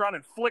 just turns around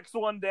and flicks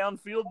one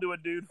downfield to a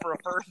dude for a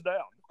first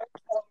down.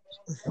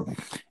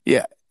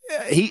 Yeah,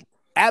 he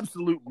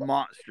absolute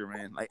monster,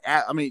 man. Like,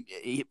 I mean,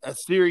 a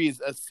serious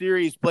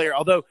player.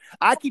 Although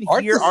I can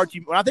hear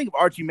Archie when I think of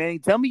Archie Manning.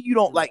 Tell me you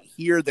don't like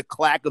hear the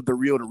clack of the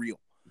reel to reel,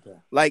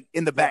 like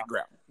in the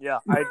background. Yeah,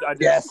 I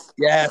do.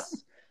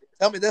 Yes.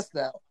 Tell me this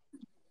now.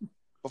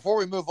 Before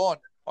we move on,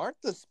 aren't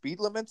the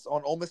speed limits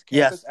on Ole Miss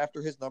campus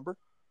after his number?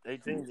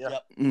 18. Yeah,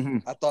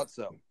 Mm-hmm. I thought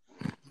so.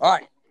 All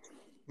right,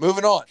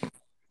 moving on.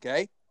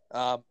 Okay,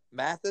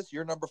 Mathis,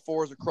 your number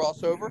 4 is a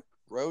crossover.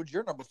 Rhodes,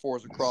 your number 4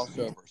 is a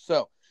crossover.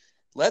 So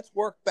let's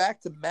work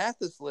back to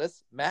Mathis'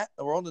 list.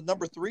 We're on the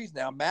number 3s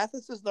now.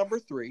 Mathis' number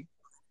 3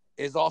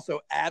 is also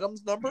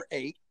Adams' number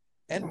 8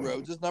 and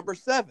Rhodes' number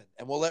 7.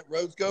 And we'll let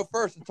Rhodes go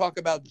first and talk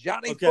about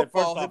Johnny Football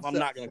first off, himself. I'm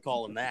not going to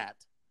call him that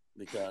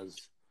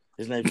because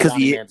his name's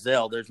Johnny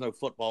Manziel. There's no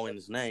football in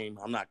his name.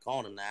 I'm not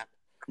calling him that.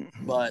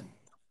 But,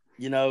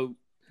 you know,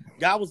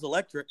 guy was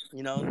electric.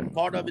 You know,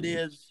 part of it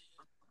is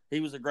he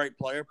was a great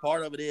player.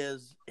 Part of it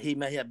is he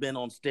may have been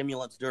on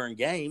stimulants during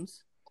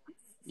games.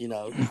 You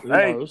know, who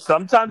knows?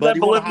 Sometimes that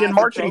Bolivian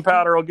marching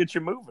powder will get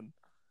you moving.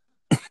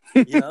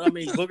 You know, I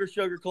mean, Booger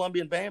Sugar,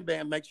 Colombian Bam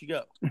Bam makes you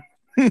go.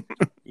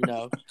 You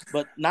know,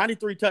 but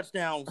 93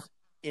 touchdowns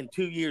in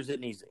 2 years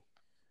isn't easy.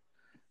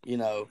 You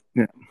know,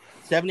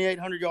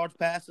 7,800 yards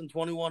passing,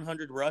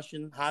 2,100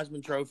 rushing,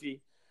 Heisman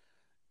Trophy.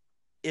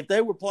 If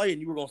they were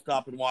playing, you were going to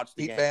stop and watch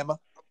the game. Bama.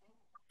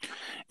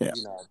 Yeah.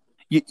 You know,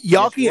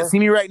 y'all can't see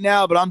me right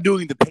now, but I'm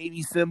doing the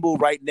Pavey symbol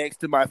right next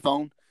to my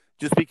phone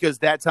just because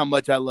that's how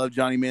much I love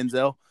Johnny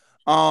Manziel.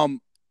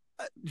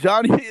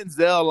 Johnny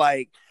Manziel,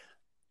 like,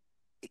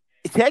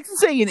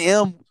 Texas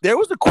A&M, there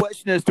was a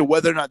question as to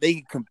whether or not they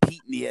could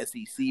compete in the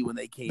SEC when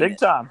they came Big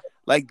time.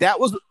 Like, that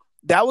was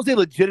a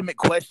legitimate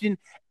question,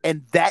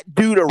 and that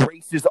dude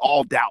erases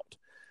all doubt.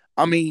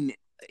 I mean,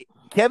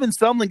 Kevin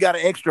Sumlin got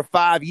an extra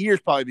 5 years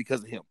probably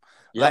because of him.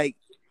 Yep. Like,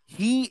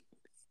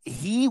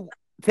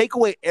 take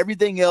away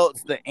everything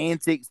else, the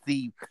antics,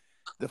 the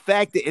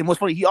fact that, and what's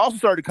funny, he also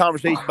started a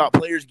conversation about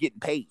players getting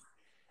paid.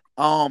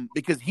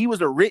 Because he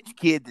was a rich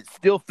kid that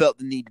still felt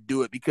the need to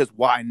do it because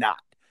why not?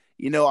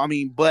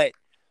 But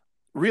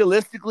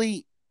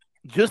realistically,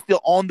 just the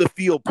on the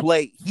field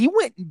play, he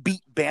went and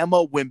beat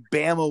Bama when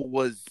Bama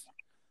was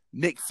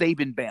Nick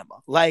Saban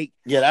Bama.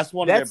 That's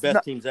one of their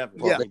best teams ever.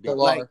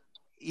 That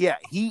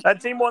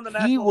team won the national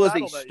title. He was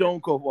a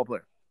stone cold football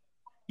player.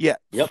 Yeah,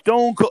 yep.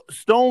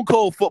 Stone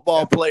cold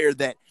football player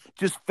that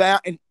just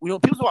found, and people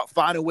talk about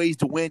finding ways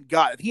to win.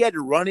 God, if he had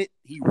to run it,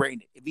 he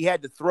ran it. If he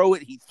had to throw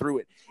it, he threw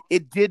it.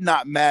 It did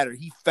not matter.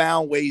 He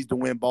found ways to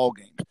win ball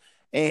games,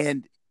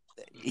 and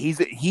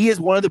he is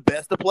one of the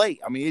best to play.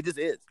 I mean, it just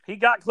is. He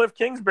got Cliff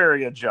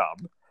Kingsbury a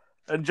job,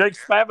 and Jake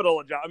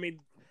Spavital a job. I mean,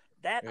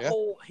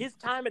 his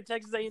time at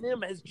Texas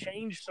A&M has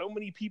changed so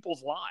many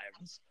people's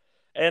lives,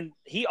 and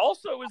he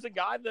also is a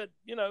guy that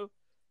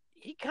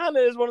he kind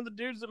of is one of the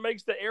dudes that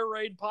makes the air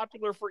raid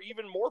popular for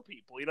even more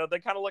people. They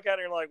kind of look at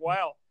it and like,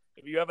 wow,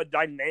 if you have a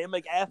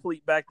dynamic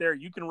athlete back there,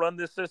 you can run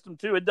this system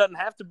too. It doesn't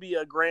have to be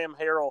a Graham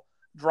Harrell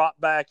drop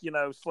back,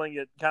 sling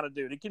it kind of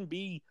dude. It can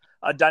be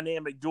a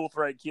dynamic dual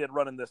threat kid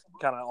running this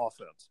kind of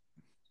offense.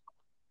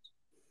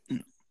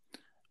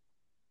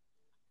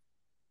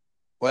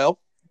 Well,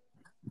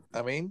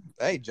 I mean,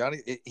 hey,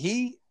 Johnny,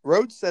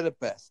 Rhodes said it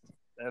best.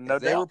 And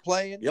they were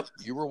playing,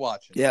 you were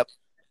watching. Yep.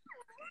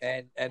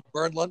 And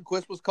Vern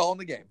Lundquist was calling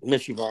the game.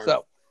 Miss you, Vern.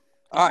 So,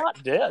 all right.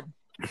 Not dead.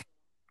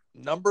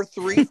 Number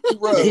 3 for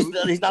Rhodes.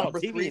 he's not Number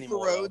on TV 3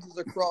 anymore. for Rhodes is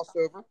a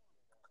crossover.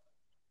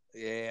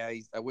 Yeah,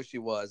 I wish he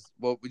was.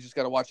 Well, we just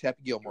got to watch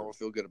Happy Gilmore. We'll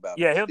feel good about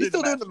it. Yeah, he's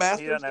still doing the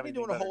Masters. He's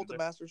doing a hold the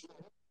Masters.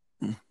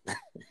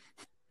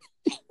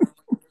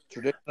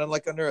 Tradition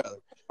unlike under other.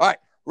 All right,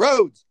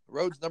 Rhodes.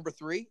 Rhodes number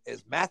 3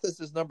 is Mathis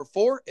is number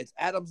 4. It's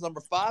Adams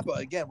number 5. But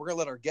again, we're gonna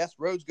let our guest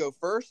Rhodes go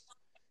first.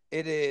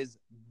 It is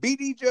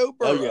BD Joe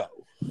Burrow. Oh yeah,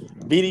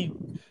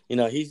 BD.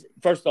 He's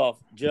first off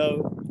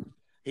Joe.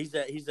 He's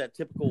that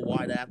typical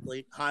white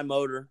athlete, high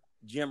motor,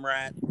 gym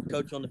rat,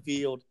 coach on the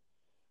field.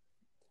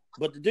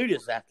 But the dude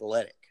is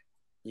athletic.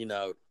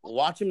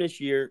 Watch him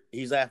this year.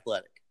 He's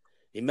athletic.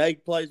 He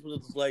made plays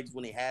with his legs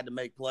when he had to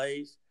make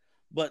plays.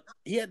 But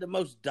he had the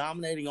most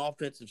dominating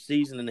offensive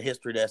season in the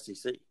history of the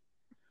SEC.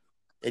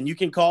 And you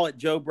can call it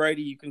Joe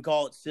Brady. You can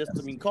call it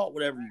system. You can call it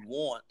whatever you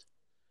want.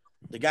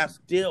 The guy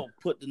still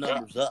put the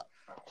numbers up.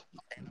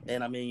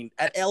 And, I mean,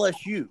 at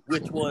LSU,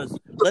 which was,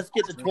 let's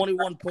get to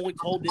 21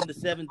 points, hold into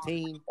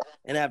 17,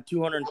 and have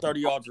 230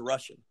 yards of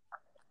rushing.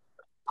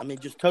 I mean,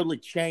 just totally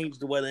changed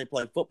the way they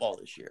play football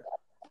this year.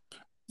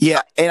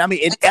 Yeah, and I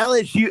mean,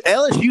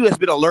 LSU has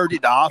been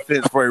allergic to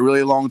offense for a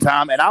really long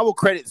time, and I will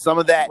credit some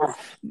of that.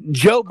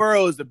 Joe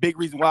Burrow is the big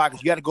reason why,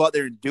 because you got to go out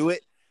there and do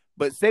it.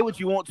 But say what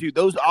you want to,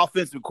 the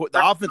offensive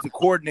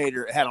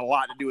coordinator had a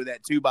lot to do with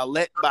that too by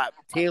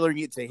tailoring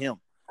it to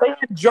him. They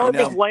had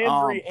Jarvis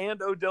Landry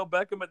and Odell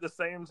Beckham at the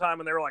same time,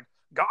 and they were like,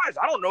 "Guys,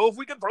 I don't know if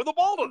we can throw the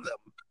ball to them."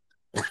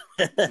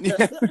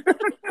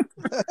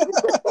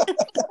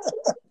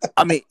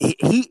 I mean,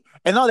 he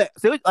and all that.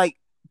 So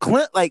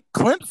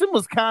Clemson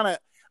was kind of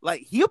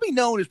like, he'll be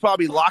known as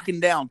probably locking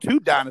down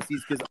 2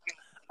 dynasties because,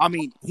 I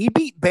mean, he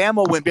beat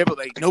Bama when Bama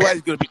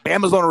nobody's going to beat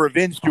Bama's on a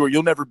revenge tour.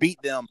 You'll never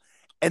beat them.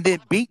 And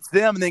then beats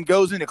them and then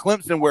goes into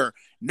Clemson where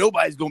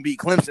nobody's going to beat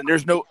Clemson.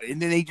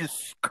 And then he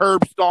just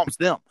curb stomps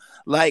them.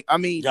 Like, I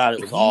mean. God,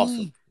 it was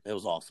awesome. It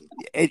was awesome.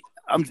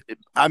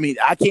 I mean,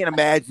 I can't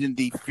imagine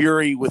the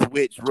fury with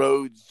which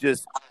Rhodes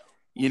just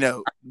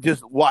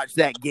watch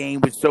that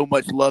game with so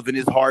much love in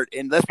his heart.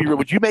 And let's be real,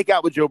 would you make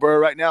out with Joe Burrow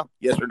right now?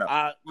 Yes or no?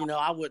 I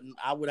wouldn't.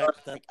 I would have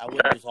to think. I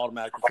wouldn't just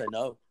automatically say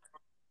no.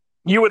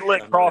 You would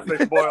lick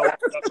crawfish boil.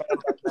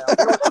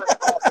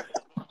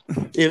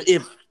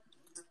 If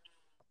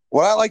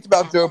what I liked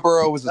about Joe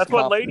Burrow was that's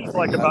what ladies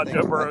like about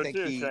Joe Burrow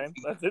too, Shane.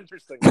 That's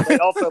interesting. They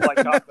also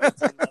like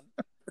confidence in them.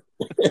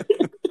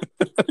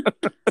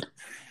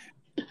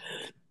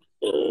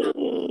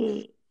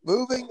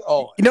 Moving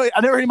on.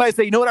 I never heard anybody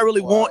say, what I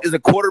really want is a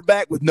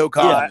quarterback with no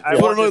confidence. Yeah,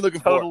 That's what I'm really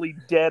looking totally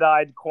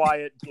dead-eyed,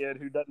 quiet kid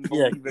who doesn't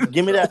believe in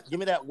give me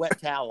that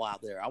wet towel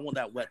out there. I want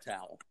that wet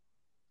towel.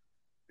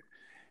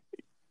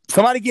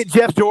 Somebody get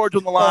Jeff George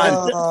on the line.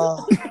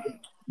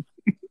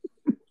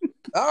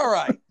 All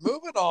right,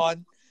 moving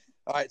on.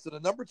 All right, so the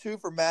number 2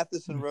 for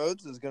Mathis and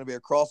Rhodes is going to be a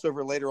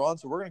crossover later on.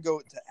 So we're going to go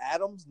to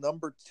Adams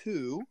number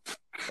 2.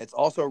 It's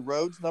also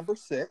Rhodes number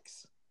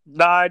 6.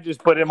 Nah, I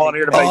just put him on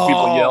here to make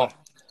people yell.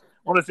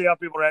 I want to see how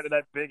people react to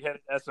that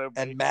big-headed SOB.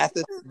 And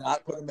Mathis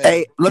not put him in.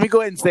 Hey, let me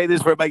go ahead and say this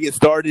before everybody gets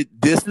started.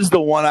 This is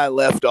the one I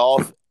left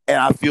off, and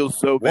I feel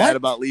so bad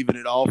about leaving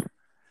it off.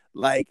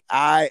 Like,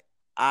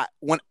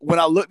 when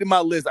I looked at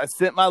my list, I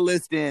sent my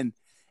list in,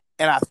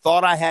 and I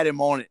thought I had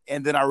him on it,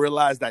 and then I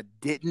realized I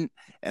didn't,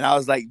 and I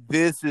was like,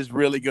 this is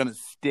really going to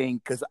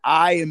sting because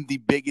I am the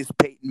biggest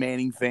Peyton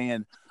Manning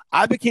fan.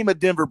 I became a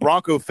Denver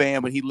Bronco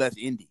fan when he left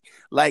Indy.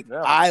 Like,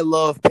 I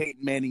love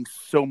Peyton Manning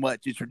so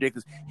much. It's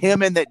ridiculous.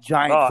 Him and that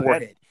giant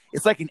forehead.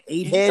 It's like an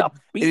 8 head.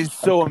 It is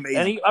so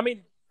amazing. And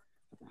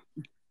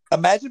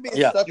Imagine being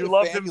such you a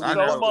love fan. him You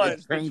so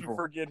much that you painful.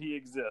 forget he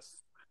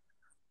exists.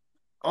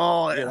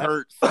 Oh, it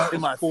hurts in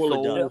my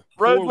soul. Yeah.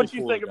 Rhodes, what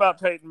you think about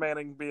Peyton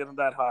Manning being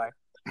that high?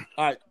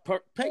 All right,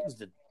 Peyton's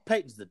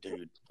the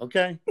dude.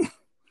 Okay,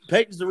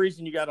 Peyton's the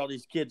reason you got all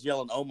these kids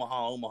yelling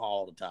Omaha, Omaha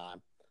all the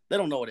time. They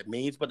don't know what it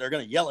means, but they're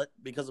going to yell it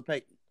because of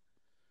Peyton.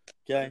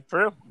 Okay,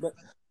 True. But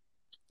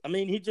I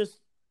mean,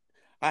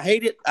 I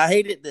hate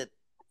it that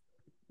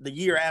the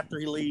year after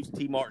he leaves,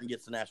 T. Martin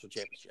gets the national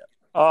championship.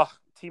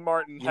 T.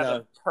 Martin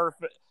had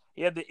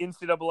he had the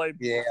NCAA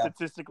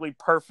statistically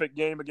perfect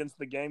game against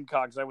the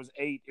Gamecocks. I was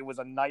 8. It was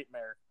a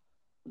nightmare.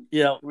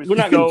 Yeah, we're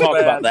not going to talk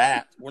about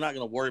that. We're not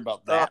going to worry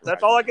about that.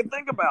 That's all I can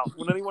think about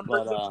when anyone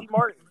brings up T.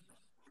 Martin.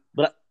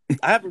 But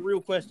I have a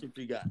real question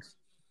for you guys.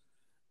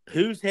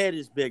 Whose head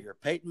is bigger,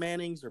 Peyton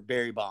Manning's or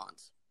Barry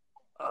Bonds?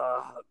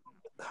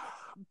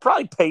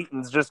 Probably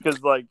Peyton's, just because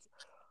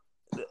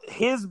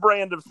his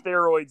brand of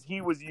steroids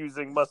he was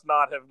using must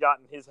not have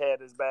gotten his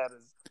head as bad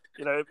as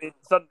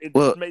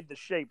it made the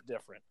shape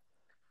different.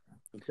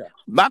 Okay.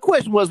 My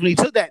question was, when he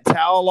took that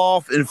towel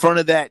off in front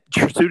of that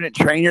student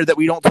trainer that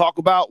we don't talk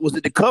about, was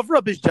it to cover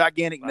up his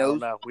gigantic nose?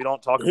 No, we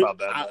don't talk about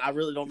that. I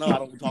really don't know. I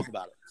don't talk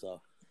about it.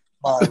 So,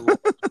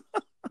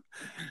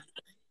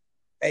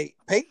 hey,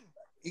 Peyton,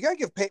 you gotta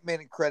give Peyton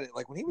Manning credit.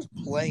 Like when he was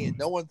playing,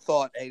 no one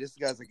thought, "Hey, this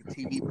guy's like a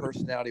TV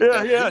personality."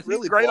 Yeah,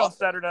 he's great on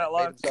Saturday Night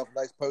Live.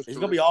 Nice poster. He's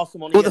gonna be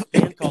awesome on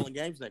ESPN calling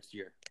games next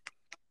year.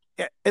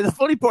 Yeah, and the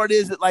funny part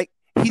is that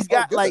he's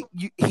got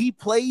he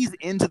plays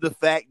into the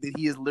fact that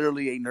he is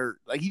literally a nerd.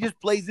 Like he just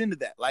plays into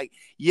that. Like,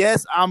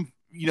 yes, I'm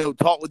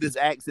talk with this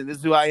accent. This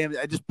is who I am.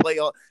 I just play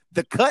all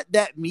the Cut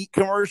That Meat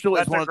commercial.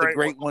 Is one of the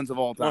great ones of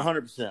all time.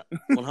 100%.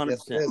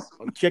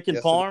 100%. Chicken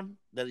parm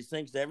that he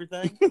sings to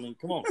everything. I mean,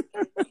 come on.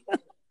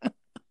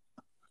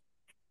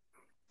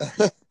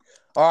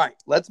 All right,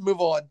 let's move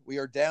on. We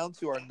are down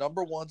to our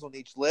number ones on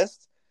each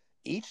list.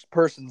 Each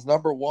person's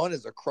number one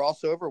is a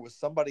crossover with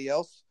somebody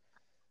else.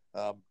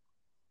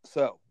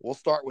 So we'll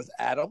start with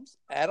Adams.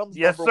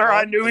 Yes, sir.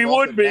 I knew he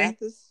would be.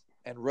 Mathis,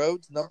 and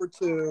Rhodes number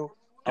 2.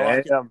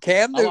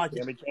 Cam Newton. like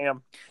him.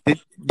 Cam.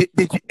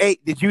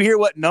 Did you hear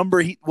what number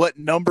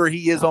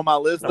he is on my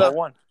list? Number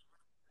 1.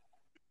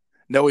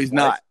 No, he's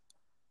not.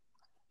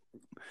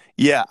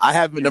 Yeah, I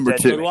have him number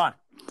 2. So do I.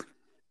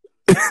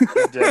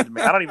 You're dead to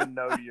me. I don't even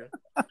know you.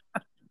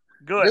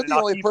 Good. You're the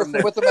only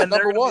person with him at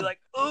number 1. Be like,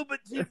 but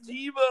Tim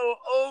Tebow.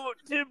 Oh,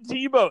 Tim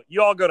Tebow.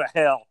 You all go to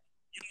hell.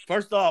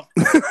 First off,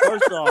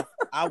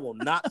 I will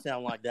not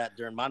sound like that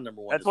during my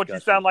number 1. That's discussion. What you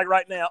sound like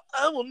right now.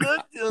 I will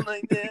not sound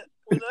like that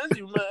when I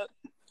do my.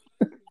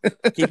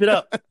 Keep it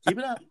up.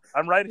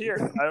 I'm right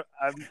here.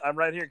 I'm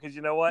right here because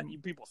you know what? You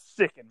people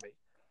sicken me.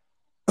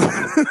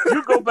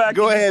 You go back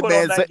and put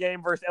on that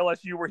game versus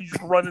LSU where he's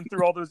just running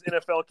through all those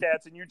NFL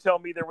cats, and you tell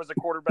me there was a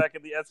quarterback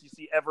in the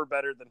SEC ever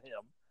better than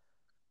him.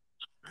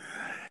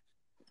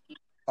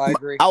 I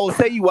agree. I will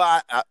tell you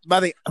why.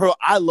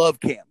 I love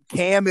Cam.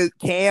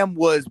 Cam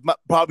was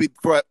probably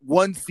for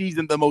one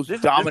season the most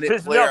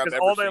dominant player I've ever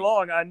all day seen.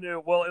 long I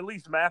knew. Well, at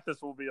least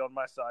Mathis will be on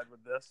my side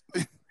with this.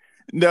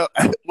 No,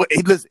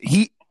 listen,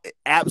 he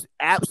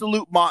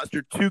absolute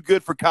monster, too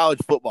good for college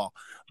football.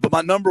 But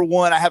my number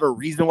 1, I have a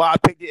reason why I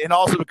picked it, and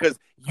also because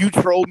you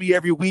troll me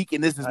every week,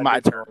 and this is my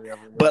turn.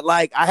 But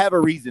I have a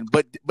reason.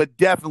 But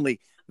definitely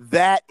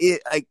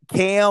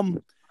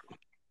Cam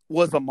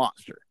was a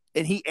monster,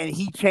 and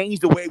he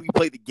changed the way we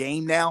play the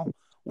game now,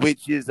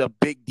 which is a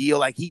big deal.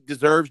 Like he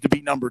deserves to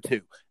be number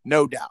 2,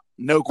 no doubt,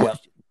 no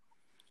question.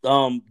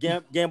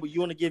 Gamble, you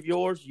want to give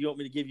yours? You want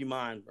me to give you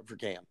mine for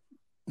Cam?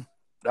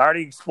 I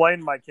already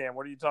explained my Cam.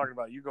 What are you talking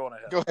about? You going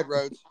ahead? Go ahead,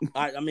 Rhodes.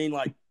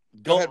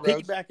 Go ahead,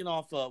 piggybacking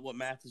off what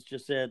Mathis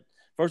just said.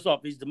 First off,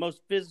 he's the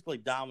most physically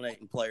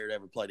dominating player to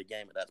ever play the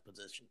game at that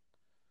position,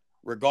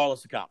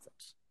 regardless of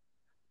conference.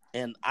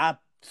 And I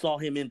saw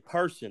him in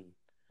person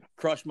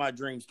crush my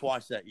dreams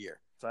twice that year.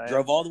 Same.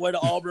 Drove all the way to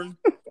Auburn,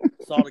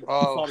 saw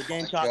the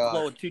Gamecocks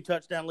blow a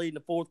 2-touchdown lead in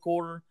the fourth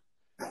quarter.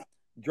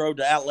 Drove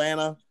to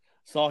Atlanta,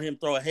 saw him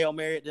throw a Hail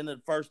Mary at the end of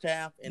the first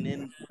half, and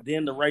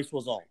then the race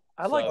was on.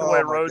 I like the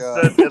way Rhodes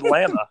says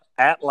Atlanta.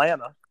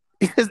 Atlanta.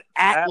 It's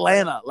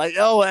Atlanta.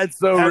 That's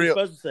so How real. you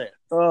supposed to say it?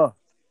 Well,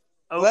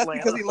 that's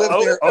because he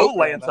lives there.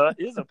 Atlanta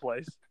is a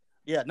place.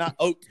 Yeah, not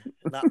Oat.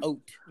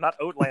 Not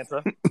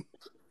Atlanta.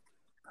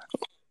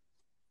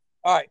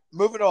 All right,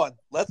 moving on.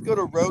 Let's go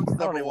to Rhodes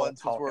number 1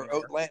 since we're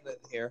Atlanta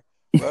here.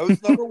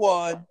 Rhodes number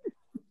 1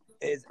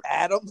 is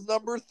Adams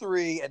number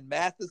 3, and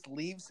Mathis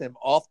leaves him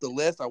off the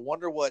list. I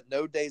wonder what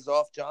No Days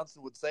Off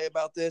Johnson would say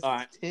about this. All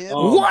right. Tim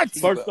what?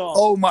 First off,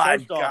 oh my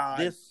God,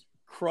 this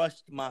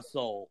crushed my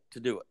soul to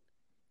do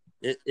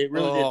it. It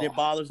really did. It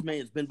bothers me.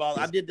 It's been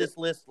bothering. I did this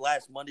list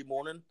last Monday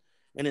morning,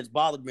 and it's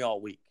bothered me all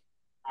week.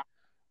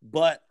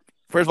 But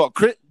first of all,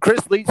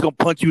 Chris Leach's gonna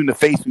punch you in the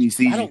face when he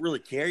sees you. I don't really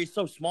care. He's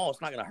so small;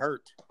 it's not gonna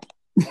hurt.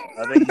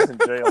 I think he's in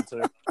jail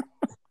too.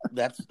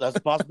 That's a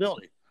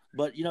possibility.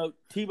 But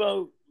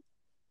Tebow.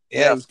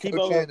 Yeah,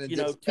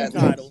 Tebow. 2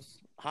 titles,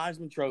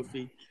 Heisman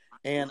Trophy,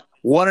 and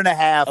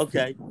 1.5.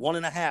 Okay,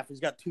 1.5. He's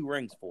got 2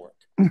 rings for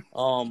it.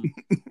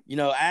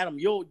 Adam,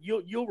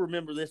 you'll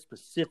remember this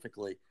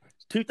specifically.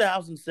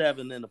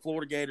 2007, and the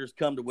Florida Gators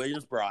come to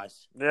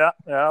Williams-Brice. Yeah,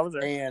 I was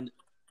there. And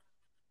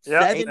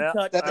seven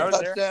touchdowns.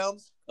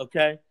 touchdowns.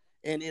 Okay,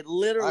 and it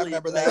literally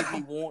made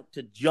me want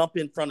to jump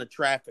in front of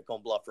traffic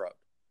on Bluff Road.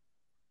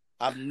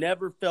 I've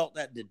never felt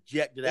that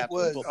dejected after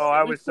football. Oh,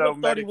 I was so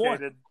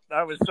medicated.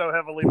 I was so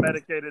heavily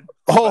medicated.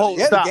 Oh,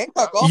 stop.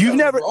 You've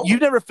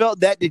never felt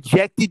that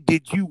dejected.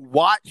 Did you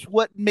watch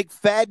what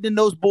McFadden and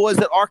those boys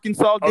at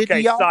Arkansas did to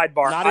y'all?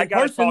 Sidebar. I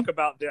got to talk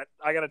about that.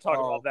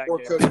 About that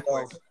game.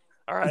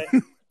 All right.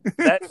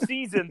 That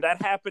season,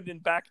 that happened in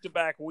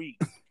back-to-back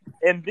weeks.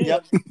 And then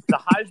the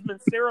Heisman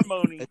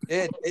ceremony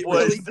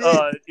was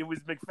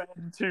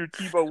McFadden 2,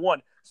 Tebow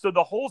 1. So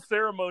the whole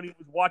ceremony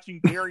was watching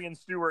Darian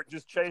Stewart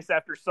just chase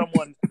after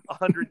someone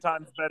 100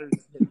 times better than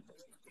him.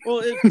 Well,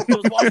 it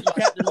was watching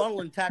Captain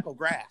Munlin tackle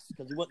grass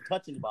because he wouldn't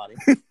touch anybody.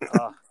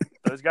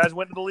 Those guys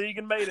went to the league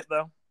and made it,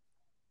 though.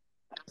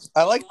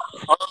 I like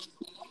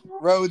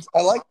Rhodes.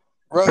 I like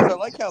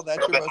how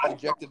that's your most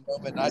ejected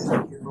moment. I just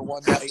remember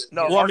one night.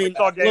 No,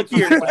 Arkansas games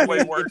was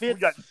way worse. We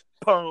got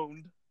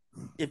pwned.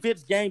 If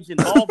it's games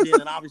involved in,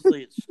 then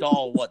obviously it's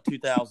stalled,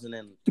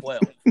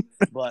 2012.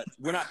 But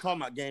we're not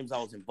talking about games I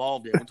was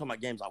involved in. We're talking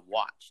about games I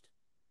watched.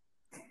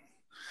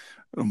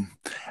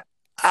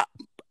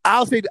 I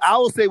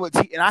will say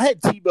and I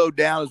had Tebow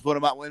down as one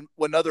of my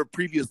another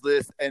previous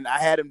list, and I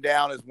had him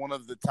down as one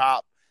of the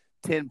top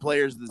 10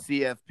 players of the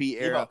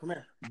CFP era.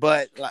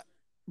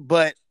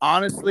 But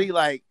honestly,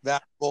 like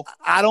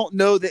I don't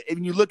know that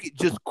when you look at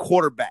just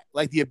quarterback,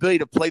 like the ability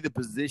to play the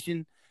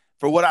position.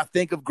 For what I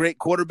think of great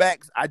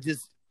quarterbacks,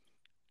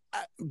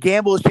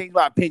 Gamble has changed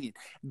my opinion.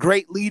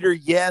 Great leader,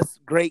 yes.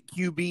 Great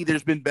QB,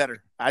 there's been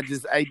better.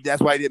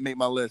 That's why I didn't make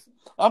my list.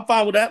 I'm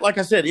fine with that. Like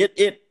I said,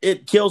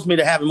 it kills me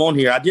to have him on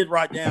here. I did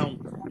write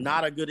down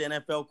not a good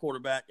NFL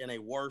quarterback and a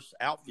worse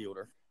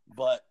outfielder,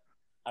 but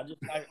I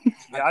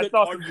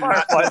saw some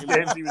Fireflies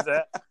games he was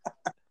at.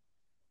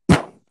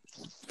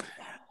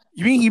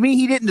 You mean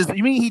he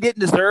didn't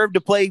deserve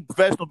to play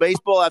professional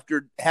baseball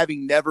after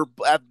having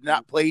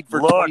not played for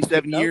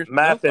 27 years?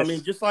 Mathis. I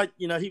mean, just like,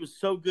 he was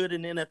so good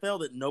in the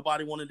NFL that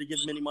nobody wanted to give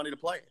him any money to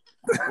play it.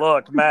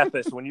 Look,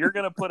 Mathis, when you're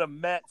going to put a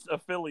Mets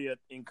affiliate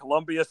in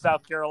Columbia,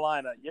 South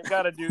Carolina, you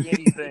got to do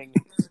anything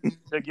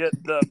to get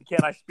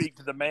can I speak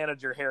to the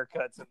manager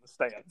haircuts in the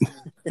stands.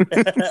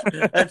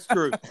 That's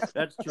true.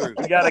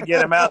 You got to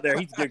get him out there.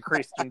 He's a good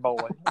Christian boy,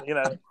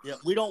 Yeah,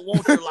 we don't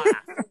want your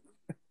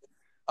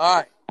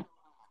life.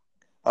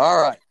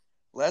 All right,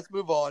 let's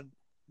move on.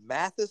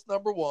 Mathis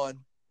number 1,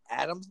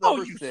 Adams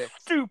number 6,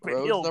 stupid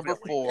Rhodes number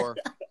 4.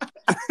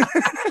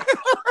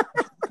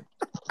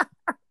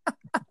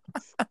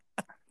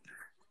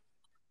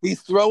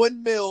 He's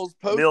throwing Mills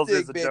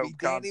post-dig, baby.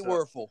 Danny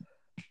Werfel.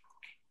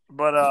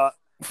 But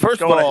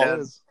first of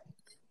all,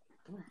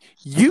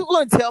 you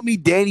gonna tell me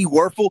Danny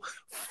Werfel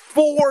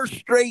 4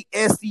 straight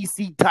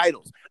SEC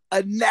titles,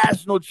 a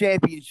national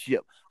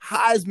championship,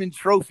 Heisman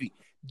Trophy,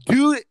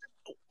 dude.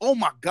 Oh,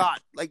 my God.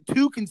 Like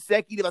 2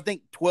 consecutive, I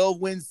think,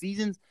 12-win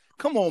seasons.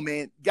 Come on,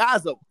 man.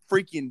 Guy's a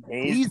freaking –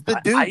 he's the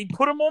dude. I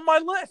put him on my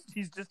list.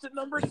 He's just at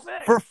number 6.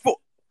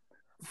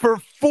 For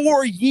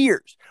 4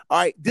 years. All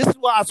right, this is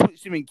why I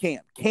switched him in Cam.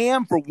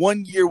 Cam, for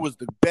 1 year, was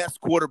the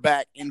best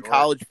quarterback in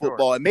college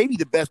football and maybe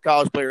the best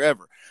college player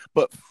ever.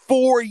 But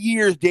 4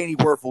 years, Danny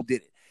Werfel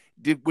did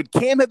it. Would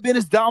Cam have been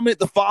as dominant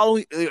the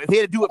following – if he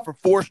had to do it for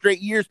 4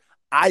 straight years?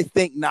 I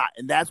think not,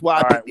 and that's why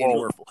I picked Danny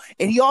Werfel.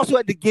 And he also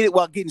had to get it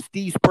while getting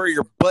Steve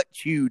Spurrier butt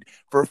chewed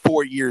for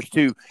 4 years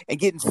too, and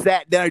getting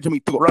sat down until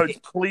he threw a Rhodes,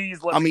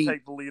 please let me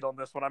take the lead on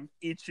this one. I'm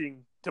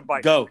itching to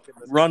bite. Go,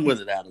 run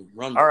with it, Adam.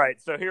 Run. All right,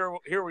 so here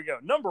we go.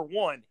 Number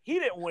 1, he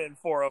didn't win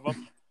 4 of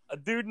them. A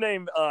dude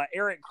named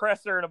Eric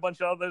Kresser and a bunch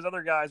of those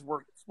other guys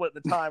were split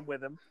the time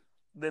with him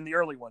than the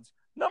early ones.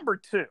 Number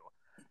 2,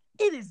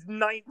 it is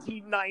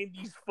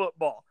 1990s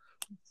football.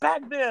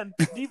 Back then,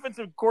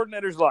 defensive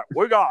coordinators like,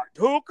 we got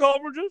 2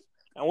 coverages,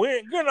 and we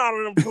ain't getting out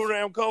of them 2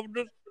 damn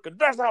coverages because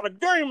that's how the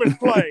game is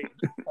played.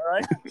 All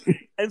right?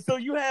 And so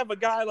you have a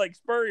guy like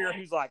Spurrier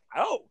who's like,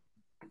 oh,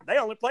 they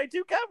only play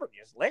 2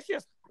 coverages. Let's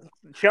just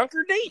chunk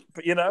her deep,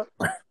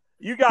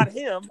 You got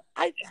him.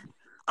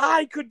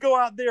 I could go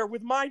out there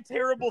with my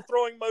terrible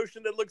throwing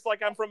motion that looks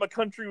like I'm from a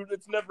country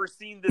that's never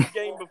seen this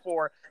game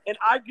before, and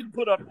I could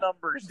put up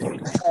numbers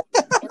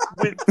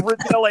with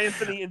Riddell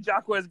Anthony and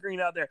Jacquez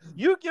Green out there.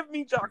 You give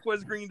me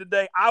Jacquez Green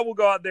today, I will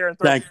go out there and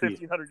throw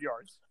 1,500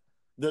 yards.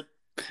 The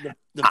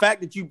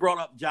fact that you brought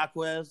up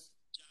Jacquez,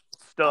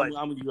 stud.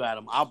 I'm with you,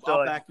 Adam. I'll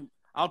back him.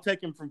 I'll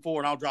take him from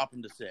 4 and I'll drop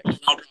him to 6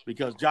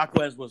 because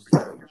Jacquez was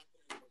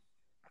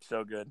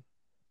so good.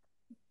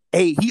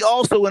 Hey, he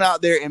also went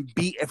out there and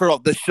beat for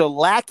the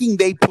shellacking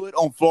they put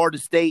on Florida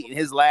State in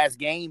his last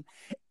game.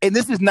 And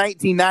this is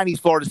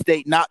 1990s Florida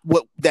State, not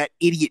what that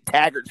idiot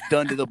Taggart's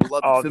done to the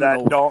beloved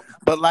Seminoles.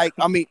 But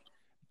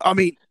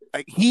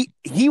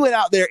he went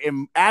out there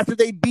and after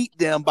they beat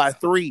them by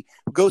 3,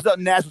 goes out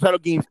in national title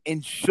games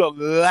and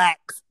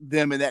shellacks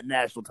them in that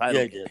national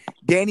title. Yeah,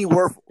 Danny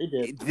Werfel.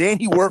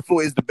 Danny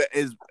Werfel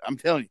is I'm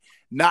telling you,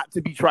 not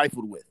to be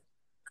trifled with.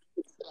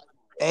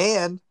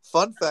 And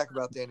fun fact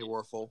about Danny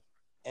Werfel,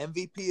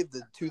 MVP of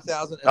the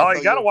 2000 NFL Oh,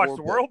 you got to watch the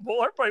Bowl. World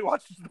Bowl. Everybody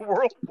watches the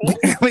World Bowl.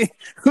 I mean,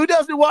 who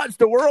doesn't watch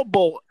the World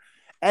Bowl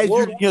as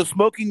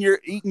you're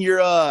eating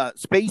your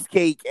space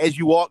cake as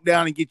you walk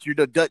down and get your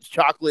Dutch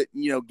chocolate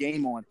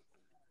game on?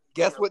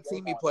 Guess what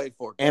team he played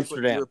for? Guess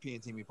Amsterdam. What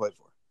European team he played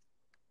for?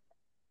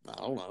 I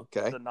don't know.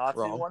 Okay, The Nazi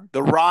wrong. one.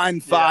 The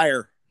Rhine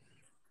Fire.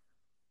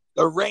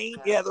 The Rain.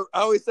 Yeah,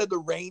 I always said the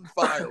Rain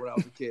Fire when I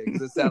was a kid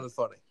because it sounded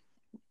funny.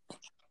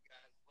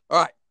 All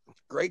right.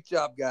 Great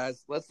job,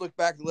 guys. Let's look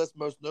back at the list.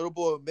 Most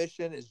notable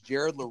omission is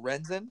Jared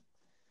Lorenzen.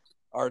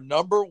 Our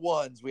number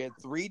ones. We had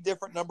 3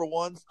 different number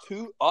ones.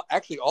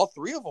 Actually, all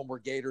 3 of them were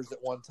Gators at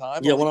one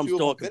time. Yeah, Only when I'm 2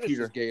 still of them a finished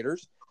computer. as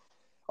Gators.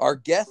 Our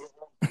guest.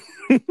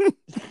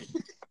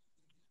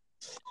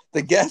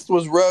 The guest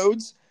was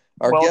Rhodes.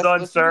 Our Well guest done,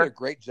 listener sir. did a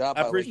great job.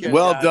 I appreciate it.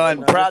 Well guys.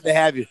 done. Proud to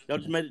have you. Y'all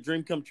just made a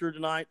dream come true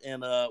tonight.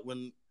 And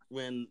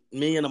when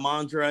me and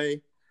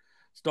Amandre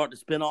start to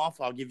spin off,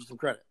 I'll give you some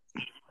credit.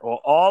 Well,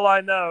 all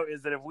I know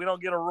is that if we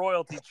don't get a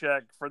royalty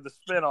check for the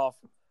spinoff,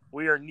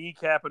 we are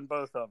kneecapping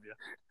both of you.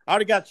 I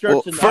already got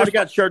shirts. I already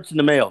got shirts in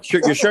the mail.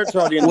 Your shirt's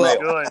already in the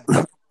mail.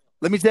 Good.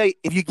 Let me tell you,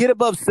 if you get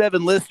above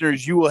 7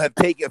 listeners, you will have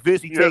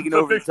officially taken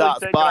over the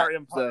top spot.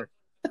 So.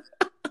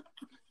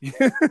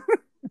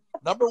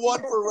 Number 1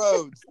 for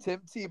Rhodes,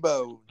 Tim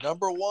Tebow.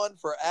 Number 1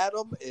 for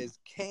Adam is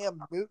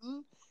Cam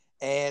Newton.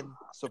 And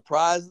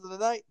surprise of the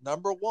night,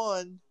 number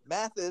 1,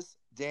 Mathis,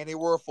 Danny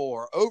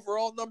Werfel.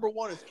 Overall, number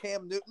 1 is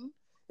Cam Newton,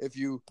 if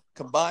you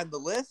combine the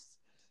list.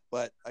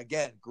 But,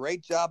 again,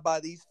 great job by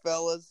these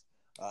fellas.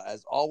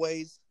 As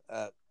always,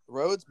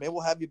 Rhodes, maybe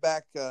we'll have you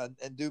back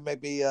and do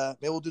maybe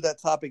we'll do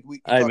that topic we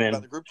talked about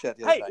in the group chat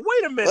the other night.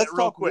 Wait a minute, Let's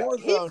real talk quick.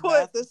 Warzone, He put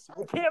Mathis.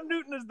 Cam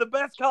Newton as the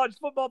best college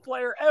football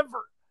player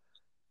ever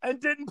and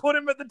didn't put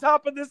him at the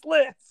top of this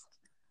list.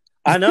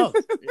 I know.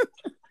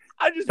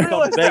 I just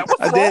realized that.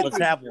 What's wrong Let's with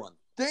you? have one.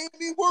 Danny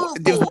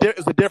Werfel. It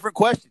was a different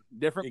question.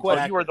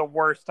 Well, you are the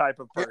worst type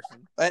of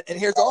person. And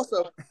here's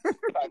also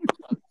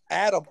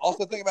Adam.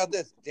 Also think about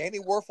this. Danny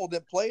Werfel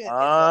didn't play in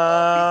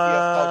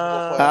BCS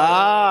college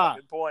football.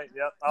 Good point.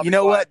 Yep. You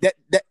know what?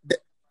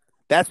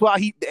 That's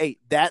why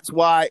that's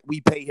why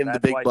we pay him the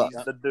big bucks.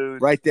 He's the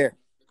dude. Right there.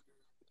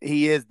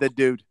 He is the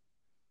dude.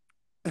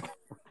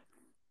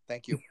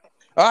 Thank you.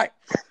 All right.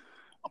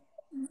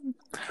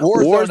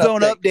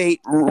 Warzone update.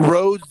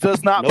 Rhodes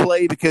does not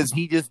play because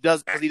he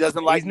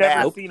doesn't like He's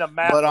never math. seen a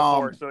map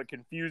before, so it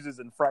confuses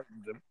and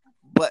frightens him.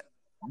 But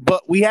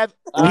we have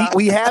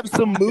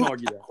some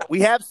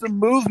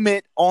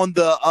movement on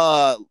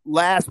the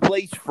last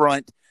place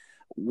front.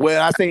 When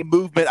I say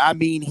movement, I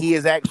mean he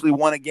has actually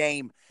won a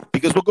game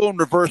because we'll go in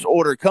reverse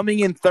order. Coming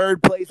in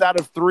 3rd place out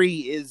of 3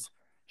 is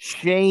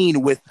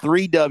Shane with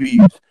 3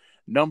 W's.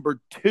 Number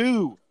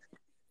 2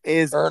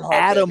 is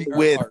Adam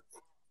with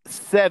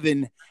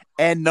 7,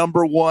 and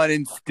number 1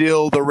 and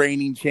still the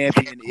reigning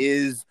champion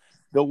is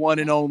the one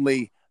and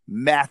only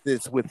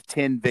Mathis with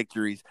 10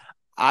 victories.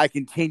 I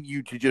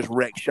continue to just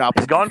wreck shop.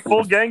 He's gone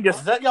full Genghis.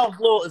 Is that y'all's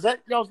little?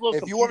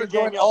 If you want to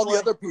join all the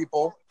other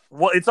people,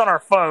 well, it's on our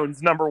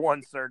phones. Number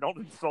 1, sir. Don't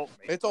insult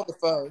me. it's on the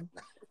phone.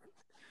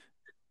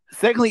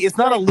 Secondly, it's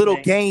not a little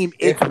game;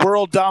 it's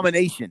world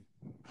domination.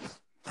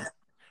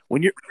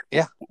 When you're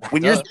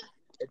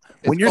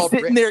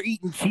sitting there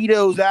eating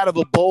Cheetos out of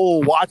a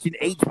bowl, watching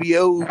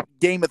HBO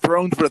Game of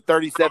Thrones for the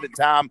 37th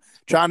time,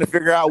 trying to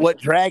figure out what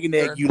dragon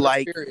egg you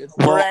like,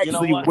 we're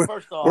actually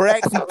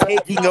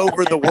taking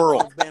over the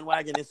world.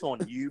 Bandwagon, it's on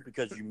you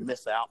because you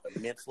miss out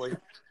immensely.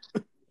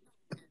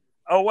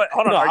 Oh wait,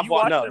 hold on. Are you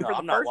watching it for the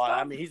I'm not first watching.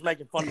 time? I mean, he's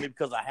making fun of me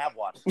because I have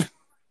watched it.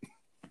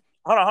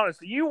 Hold on. So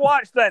you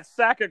watched that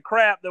sack of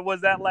crap that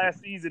was that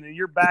last season, and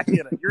you're back in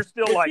it. You're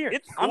still like,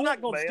 it's cool, I'm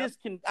not going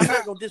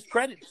to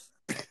discredit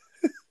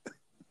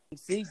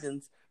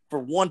seasons for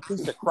one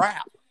piece of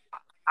crap.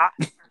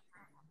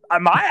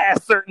 My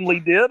ass certainly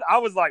did. I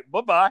was like,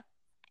 bye-bye.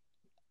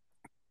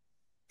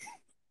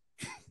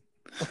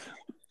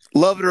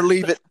 Love it or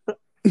leave it.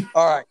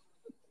 All right.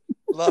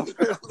 Love it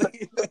or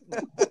leave it.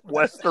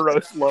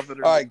 Westeros, love it or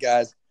leave it. All right,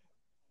 guys.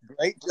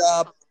 Great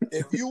job.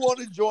 If you want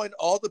to join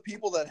all the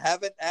people that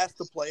haven't asked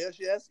to play us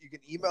yet, you can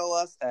email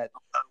us at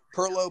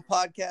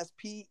perlopodcast,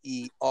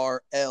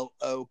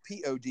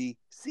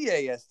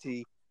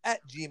 PERLOPODCAST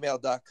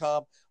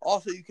 @gmail.com.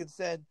 Also, you can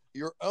send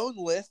your own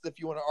list if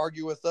you want to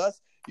argue with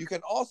us. You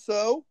can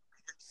also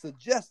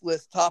suggest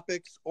list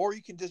topics, or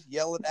you can just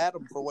yell at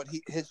Adam for what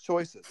his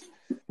choices.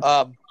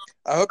 I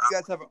hope you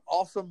guys have an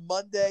awesome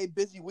Monday,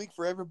 busy week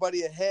for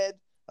everybody ahead.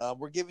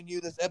 We're giving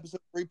you this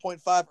episode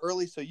 3.5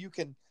 early so you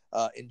can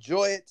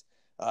enjoy it.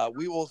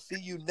 We will see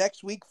you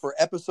next week for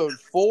episode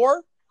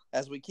 4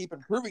 as we keep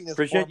improving this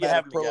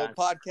format of Perlo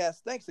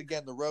Podcast. Thanks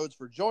again to Rhodes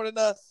for joining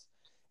us,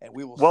 and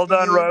we will. Well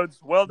done, Rhodes.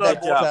 Well done,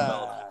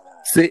 boys.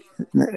 See.